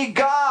church and see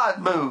God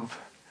move.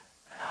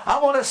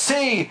 I want to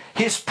see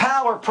His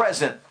power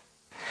present.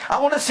 I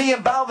want to see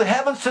Him bow the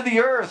heavens to the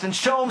earth and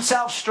show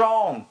Himself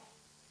strong.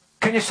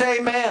 Can you say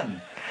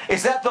amen?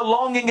 Is that the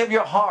longing of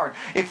your heart?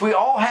 If we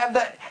all have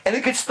that, and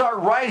it could start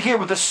right here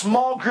with a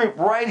small group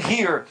right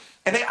here,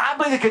 and I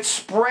believe it could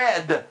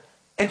spread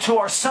into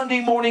our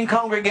Sunday morning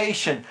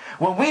congregation.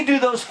 When we do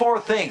those four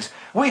things,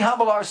 we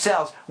humble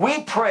ourselves,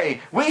 we pray,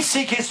 we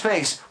seek His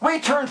face, we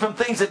turn from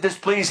things that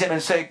displease Him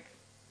and say,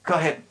 go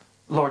ahead,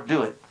 Lord,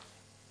 do it.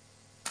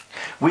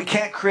 We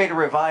can't create a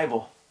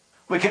revival.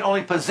 We can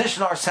only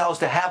position ourselves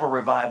to have a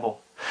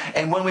revival.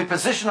 And when we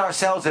position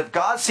ourselves, if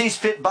God sees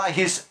fit by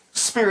His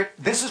Spirit,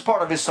 this is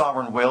part of His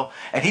sovereign will,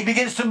 and He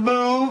begins to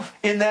move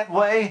in that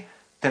way,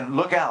 then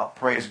look out,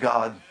 praise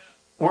God.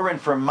 We're in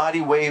for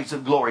mighty waves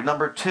of glory.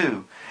 Number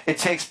 2, it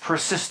takes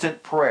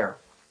persistent prayer.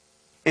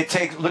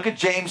 Look at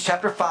James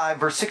chapter 5,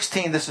 verse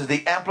 16. This is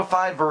the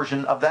amplified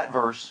version of that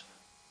verse.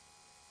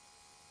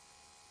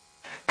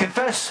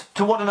 Confess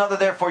to one another,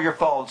 therefore, your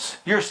faults,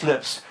 your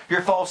slips,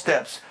 your false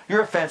steps,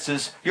 your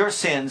offenses, your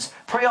sins.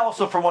 Pray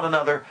also for one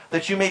another,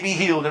 that you may be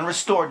healed and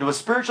restored to a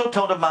spiritual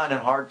tone of mind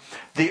and heart.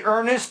 The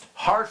earnest,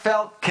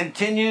 heartfelt,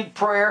 continued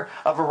prayer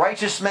of a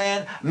righteous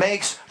man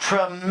makes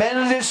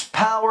tremendous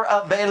power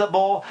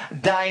available,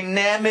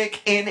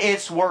 dynamic in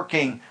its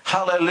working.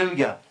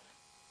 Hallelujah.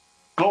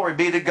 Glory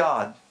be to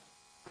God.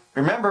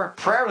 Remember,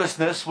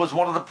 prayerlessness was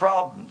one of the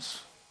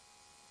problems.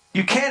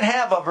 You can't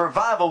have a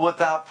revival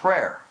without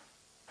prayer.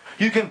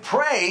 You can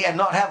pray and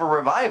not have a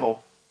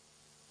revival,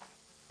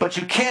 but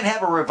you can't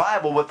have a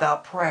revival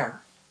without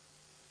prayer.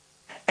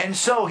 And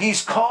so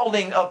He's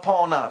calling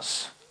upon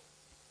us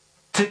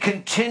to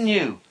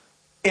continue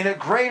in a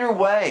greater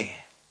way,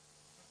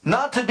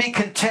 not to be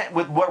content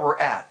with where we're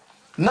at,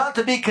 not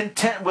to be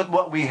content with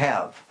what we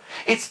have.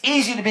 It's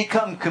easy to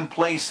become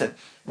complacent.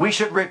 We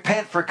should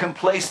repent for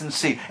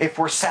complacency if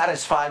we're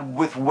satisfied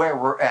with where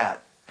we're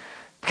at.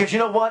 Because you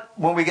know what?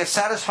 When we get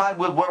satisfied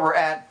with where we're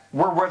at,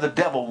 we're where the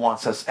devil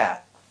wants us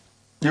at.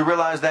 You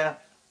realize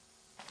that?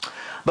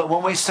 But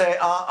when we say,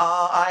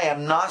 I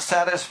am not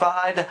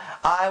satisfied,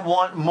 I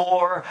want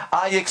more,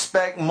 I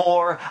expect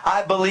more,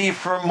 I believe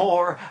for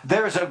more,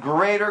 there's a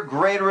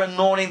greater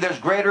anointing, there's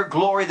greater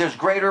glory, there's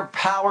greater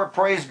power,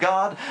 praise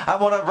God. I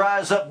want to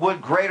rise up with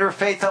greater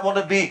faith. I want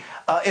to be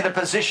in a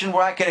position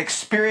where I can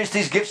experience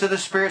these gifts of the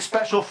Spirit,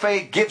 special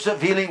faith, gifts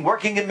of healing,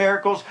 working in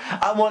miracles.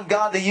 I want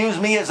God to use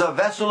me as a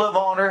vessel of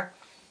honor,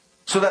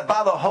 so that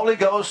by the Holy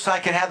Ghost I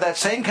can have that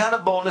same kind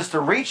of boldness to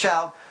reach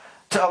out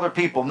to other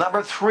people.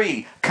 Number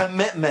 3,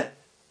 commitment.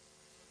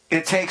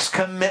 It takes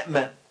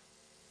commitment.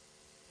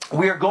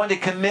 We are going to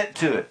commit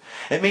to it.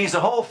 It means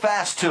to hold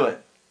fast to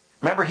it.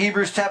 Remember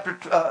Hebrews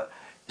chapter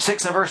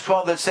 6 and verse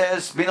 12 that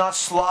says, be not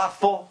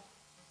slothful,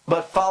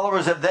 but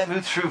followers of them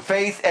who through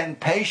faith and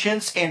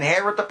patience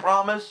inherit the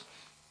promise.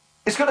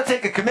 It's going to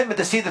take a commitment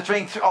to see the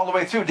thing all the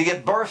way through, to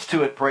get birth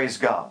to it, praise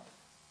God.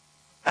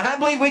 And I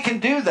believe we can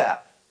do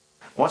that.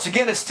 Once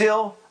again, it's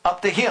still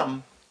up to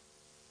Him.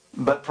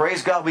 But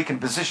praise God, we can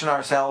position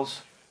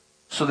ourselves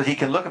so that He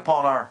can look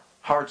upon our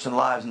hearts and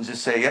lives and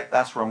just say, yep,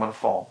 that's where I'm going to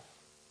fall.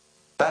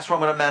 That's where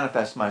I'm going to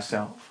manifest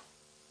myself.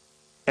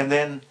 And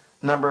then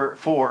number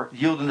 4,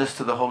 yieldedness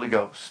to the Holy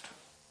Ghost.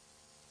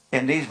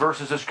 In these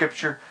verses of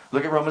Scripture,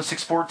 look at Romans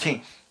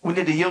 6:14. We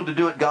need to yield to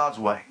do it God's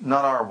way,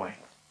 not our way.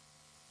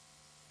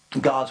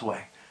 God's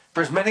way.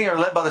 For as many are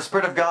led by the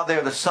Spirit of God, they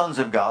are the sons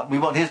of God. We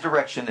want His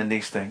direction in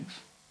these things.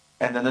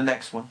 And then the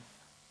next one.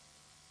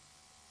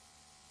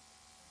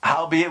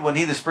 Howbeit, when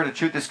He, the Spirit of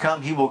truth, is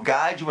come, He will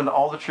guide you into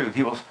all the truth.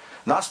 He will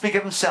not speak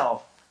of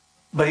Himself,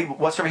 but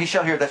whatsoever He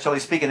shall hear, that shall He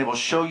speak, and He will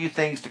show you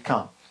things to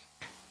come.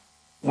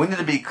 We need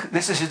to be,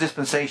 this is His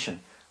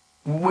dispensation.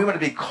 We want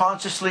to be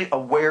consciously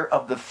aware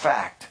of the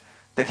fact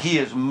that He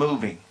is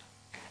moving.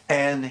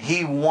 And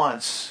He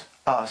wants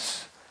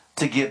us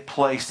to give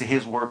place to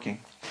His working.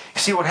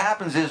 You see, what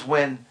happens is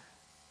when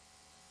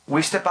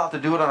we step out to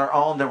do it on our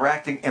own, then we're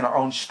acting in our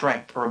own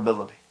strength or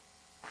ability.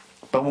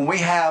 But when we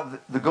have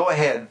the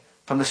go-ahead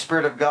from the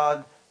Spirit of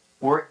God,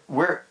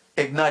 we're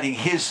igniting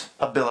His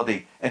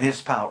ability and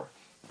His power.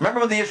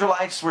 Remember when the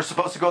Israelites were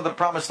supposed to go to the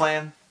promised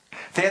land?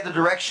 They had the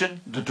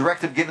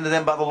directive given to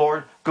them by the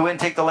Lord. Go in,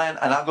 take the land,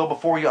 and I'll go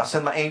before you. I'll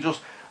send my angels.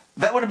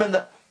 That would have been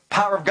the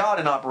power of God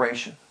in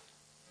operation.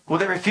 Well,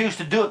 they refused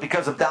to do it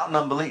because of doubt and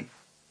unbelief.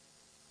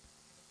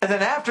 And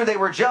then after they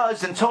were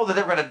judged and told that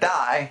they were going to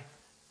die,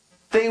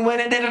 they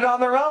went and did it on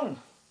their own.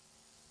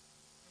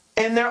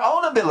 In their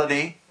own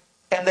ability,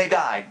 and they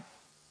died.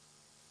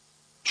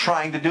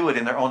 Trying to do it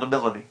in their own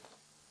ability.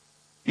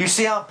 You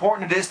see how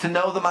important it is to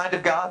know the mind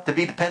of God, to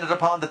be dependent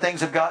upon the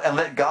things of God, and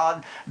let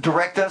God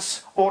direct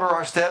us, order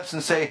our steps,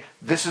 and say,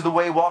 this is the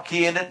way, walk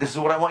ye in it, this is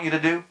what I want you to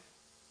do.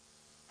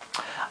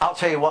 I'll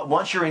tell you what,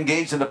 once you're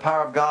engaged in the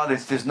power of God,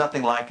 there's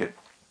nothing like it.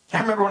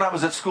 I remember when I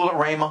was at school at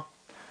Rhema,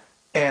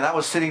 and I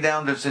was sitting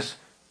down, there's this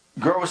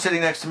girl was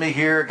sitting next to me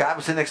here, a guy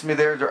was sitting next to me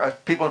there are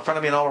people in front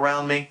of me and all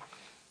around me,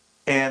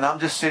 and I'm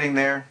just sitting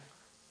there,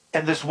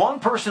 and this one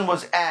person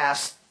was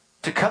asked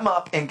to come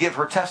up and give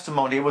her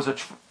testimony. It was a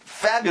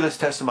fabulous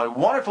testimony,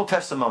 wonderful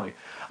testimony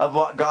of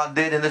what God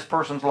did in this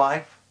person's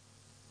life.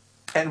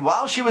 And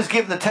while she was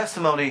giving the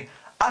testimony,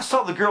 I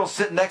saw the girl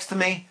sitting next to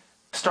me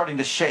starting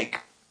to shake.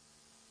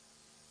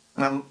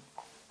 And I'm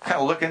kind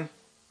of looking,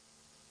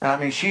 and I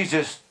mean, she's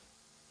just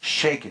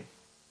shaking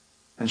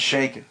and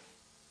shaking.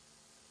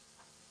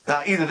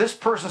 Now, either this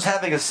person's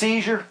having a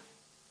seizure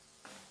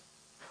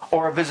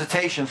or a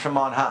visitation from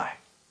on high.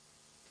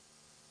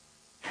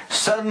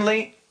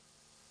 Suddenly,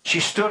 she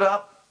stood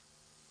up,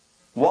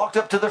 walked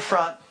up to the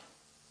front,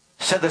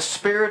 said, the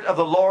Spirit of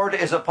the Lord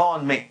is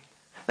upon me.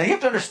 Now you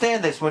have to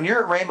understand this. When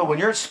you're at Rainbow, when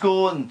you're at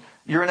school and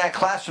you're in that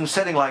classroom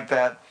setting like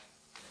that,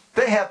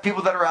 they have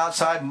people that are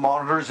outside,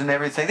 monitors and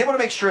everything. They want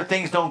to make sure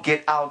things don't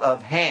get out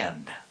of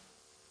hand.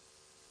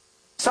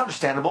 It's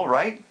understandable,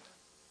 right?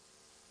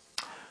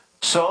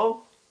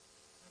 So,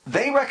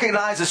 they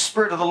recognized the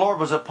Spirit of the Lord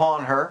was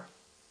upon her.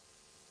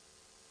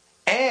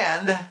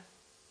 And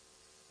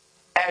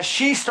as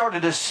she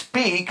started to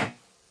speak,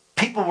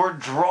 people were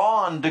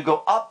drawn to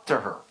go up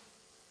to her.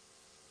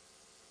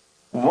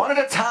 One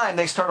at a time,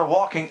 they started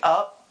walking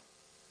up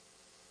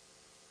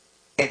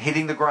and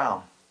hitting the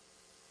ground.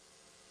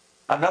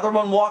 Another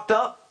one walked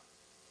up,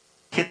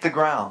 hit the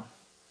ground.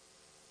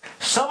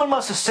 Someone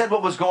must have said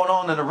what was going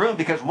on in the room,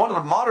 because one of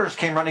the monitors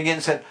came running in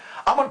and said,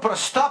 I'm going to put a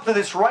stop to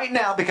this right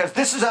now because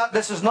this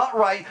is not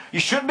right. You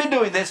shouldn't be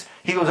doing this.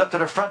 He goes up to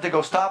the front to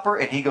go stop her,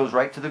 and he goes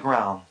right to the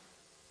ground.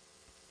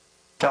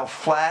 Fell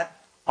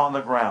flat on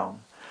the ground.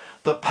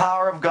 The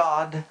power of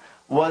God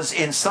was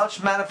in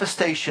such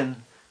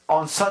manifestation,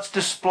 on such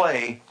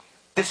display.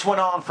 This went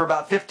on for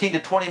about 15 to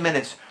 20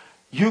 minutes.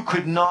 You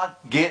could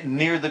not get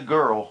near the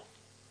girl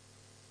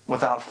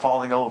without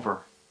falling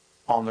over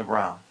on the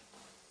ground.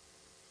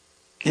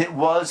 It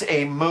was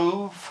a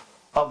move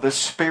of the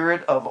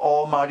Spirit of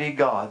Almighty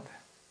God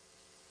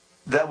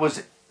that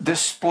was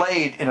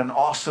displayed in an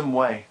awesome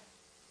way.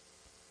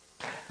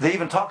 They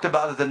even talked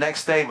about it the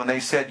next day when they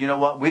said, you know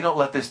what, we don't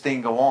let this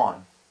thing go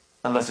on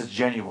unless it's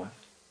genuine.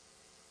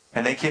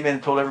 And they came in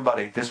and told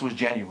everybody this was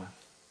genuine.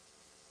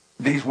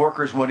 These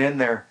workers went in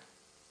there,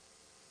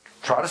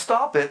 try to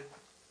stop it,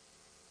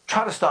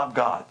 try to stop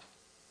God.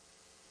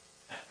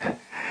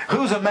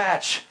 Who's a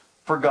match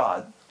for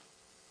God?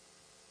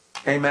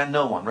 Amen,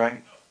 no one,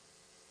 right?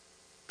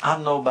 I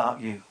don't know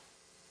about you,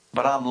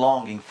 but I'm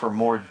longing for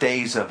more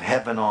days of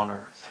heaven on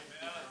earth.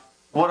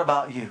 What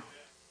about you?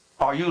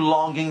 Are you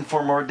longing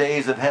for more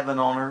days of heaven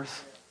on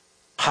earth?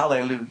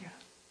 Hallelujah.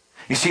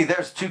 You see,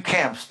 there's two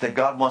camps that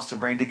God wants to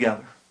bring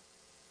together.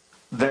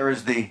 There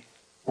is the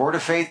Word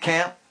of Faith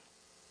camp,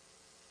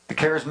 the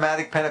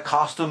Charismatic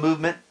Pentecostal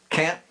movement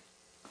camp,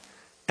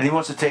 and He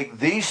wants to take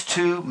these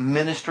two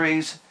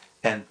ministries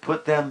and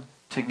put them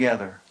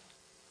together,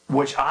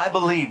 which I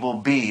believe will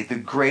be the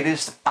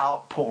greatest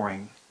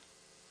outpouring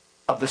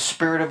of the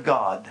Spirit of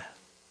God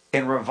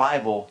in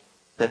revival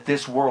that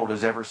this world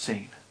has ever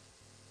seen.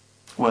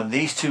 When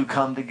these two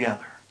come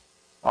together,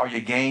 are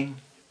you game?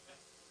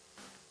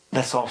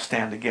 Let's all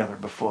stand together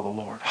before the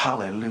Lord.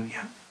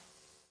 Hallelujah.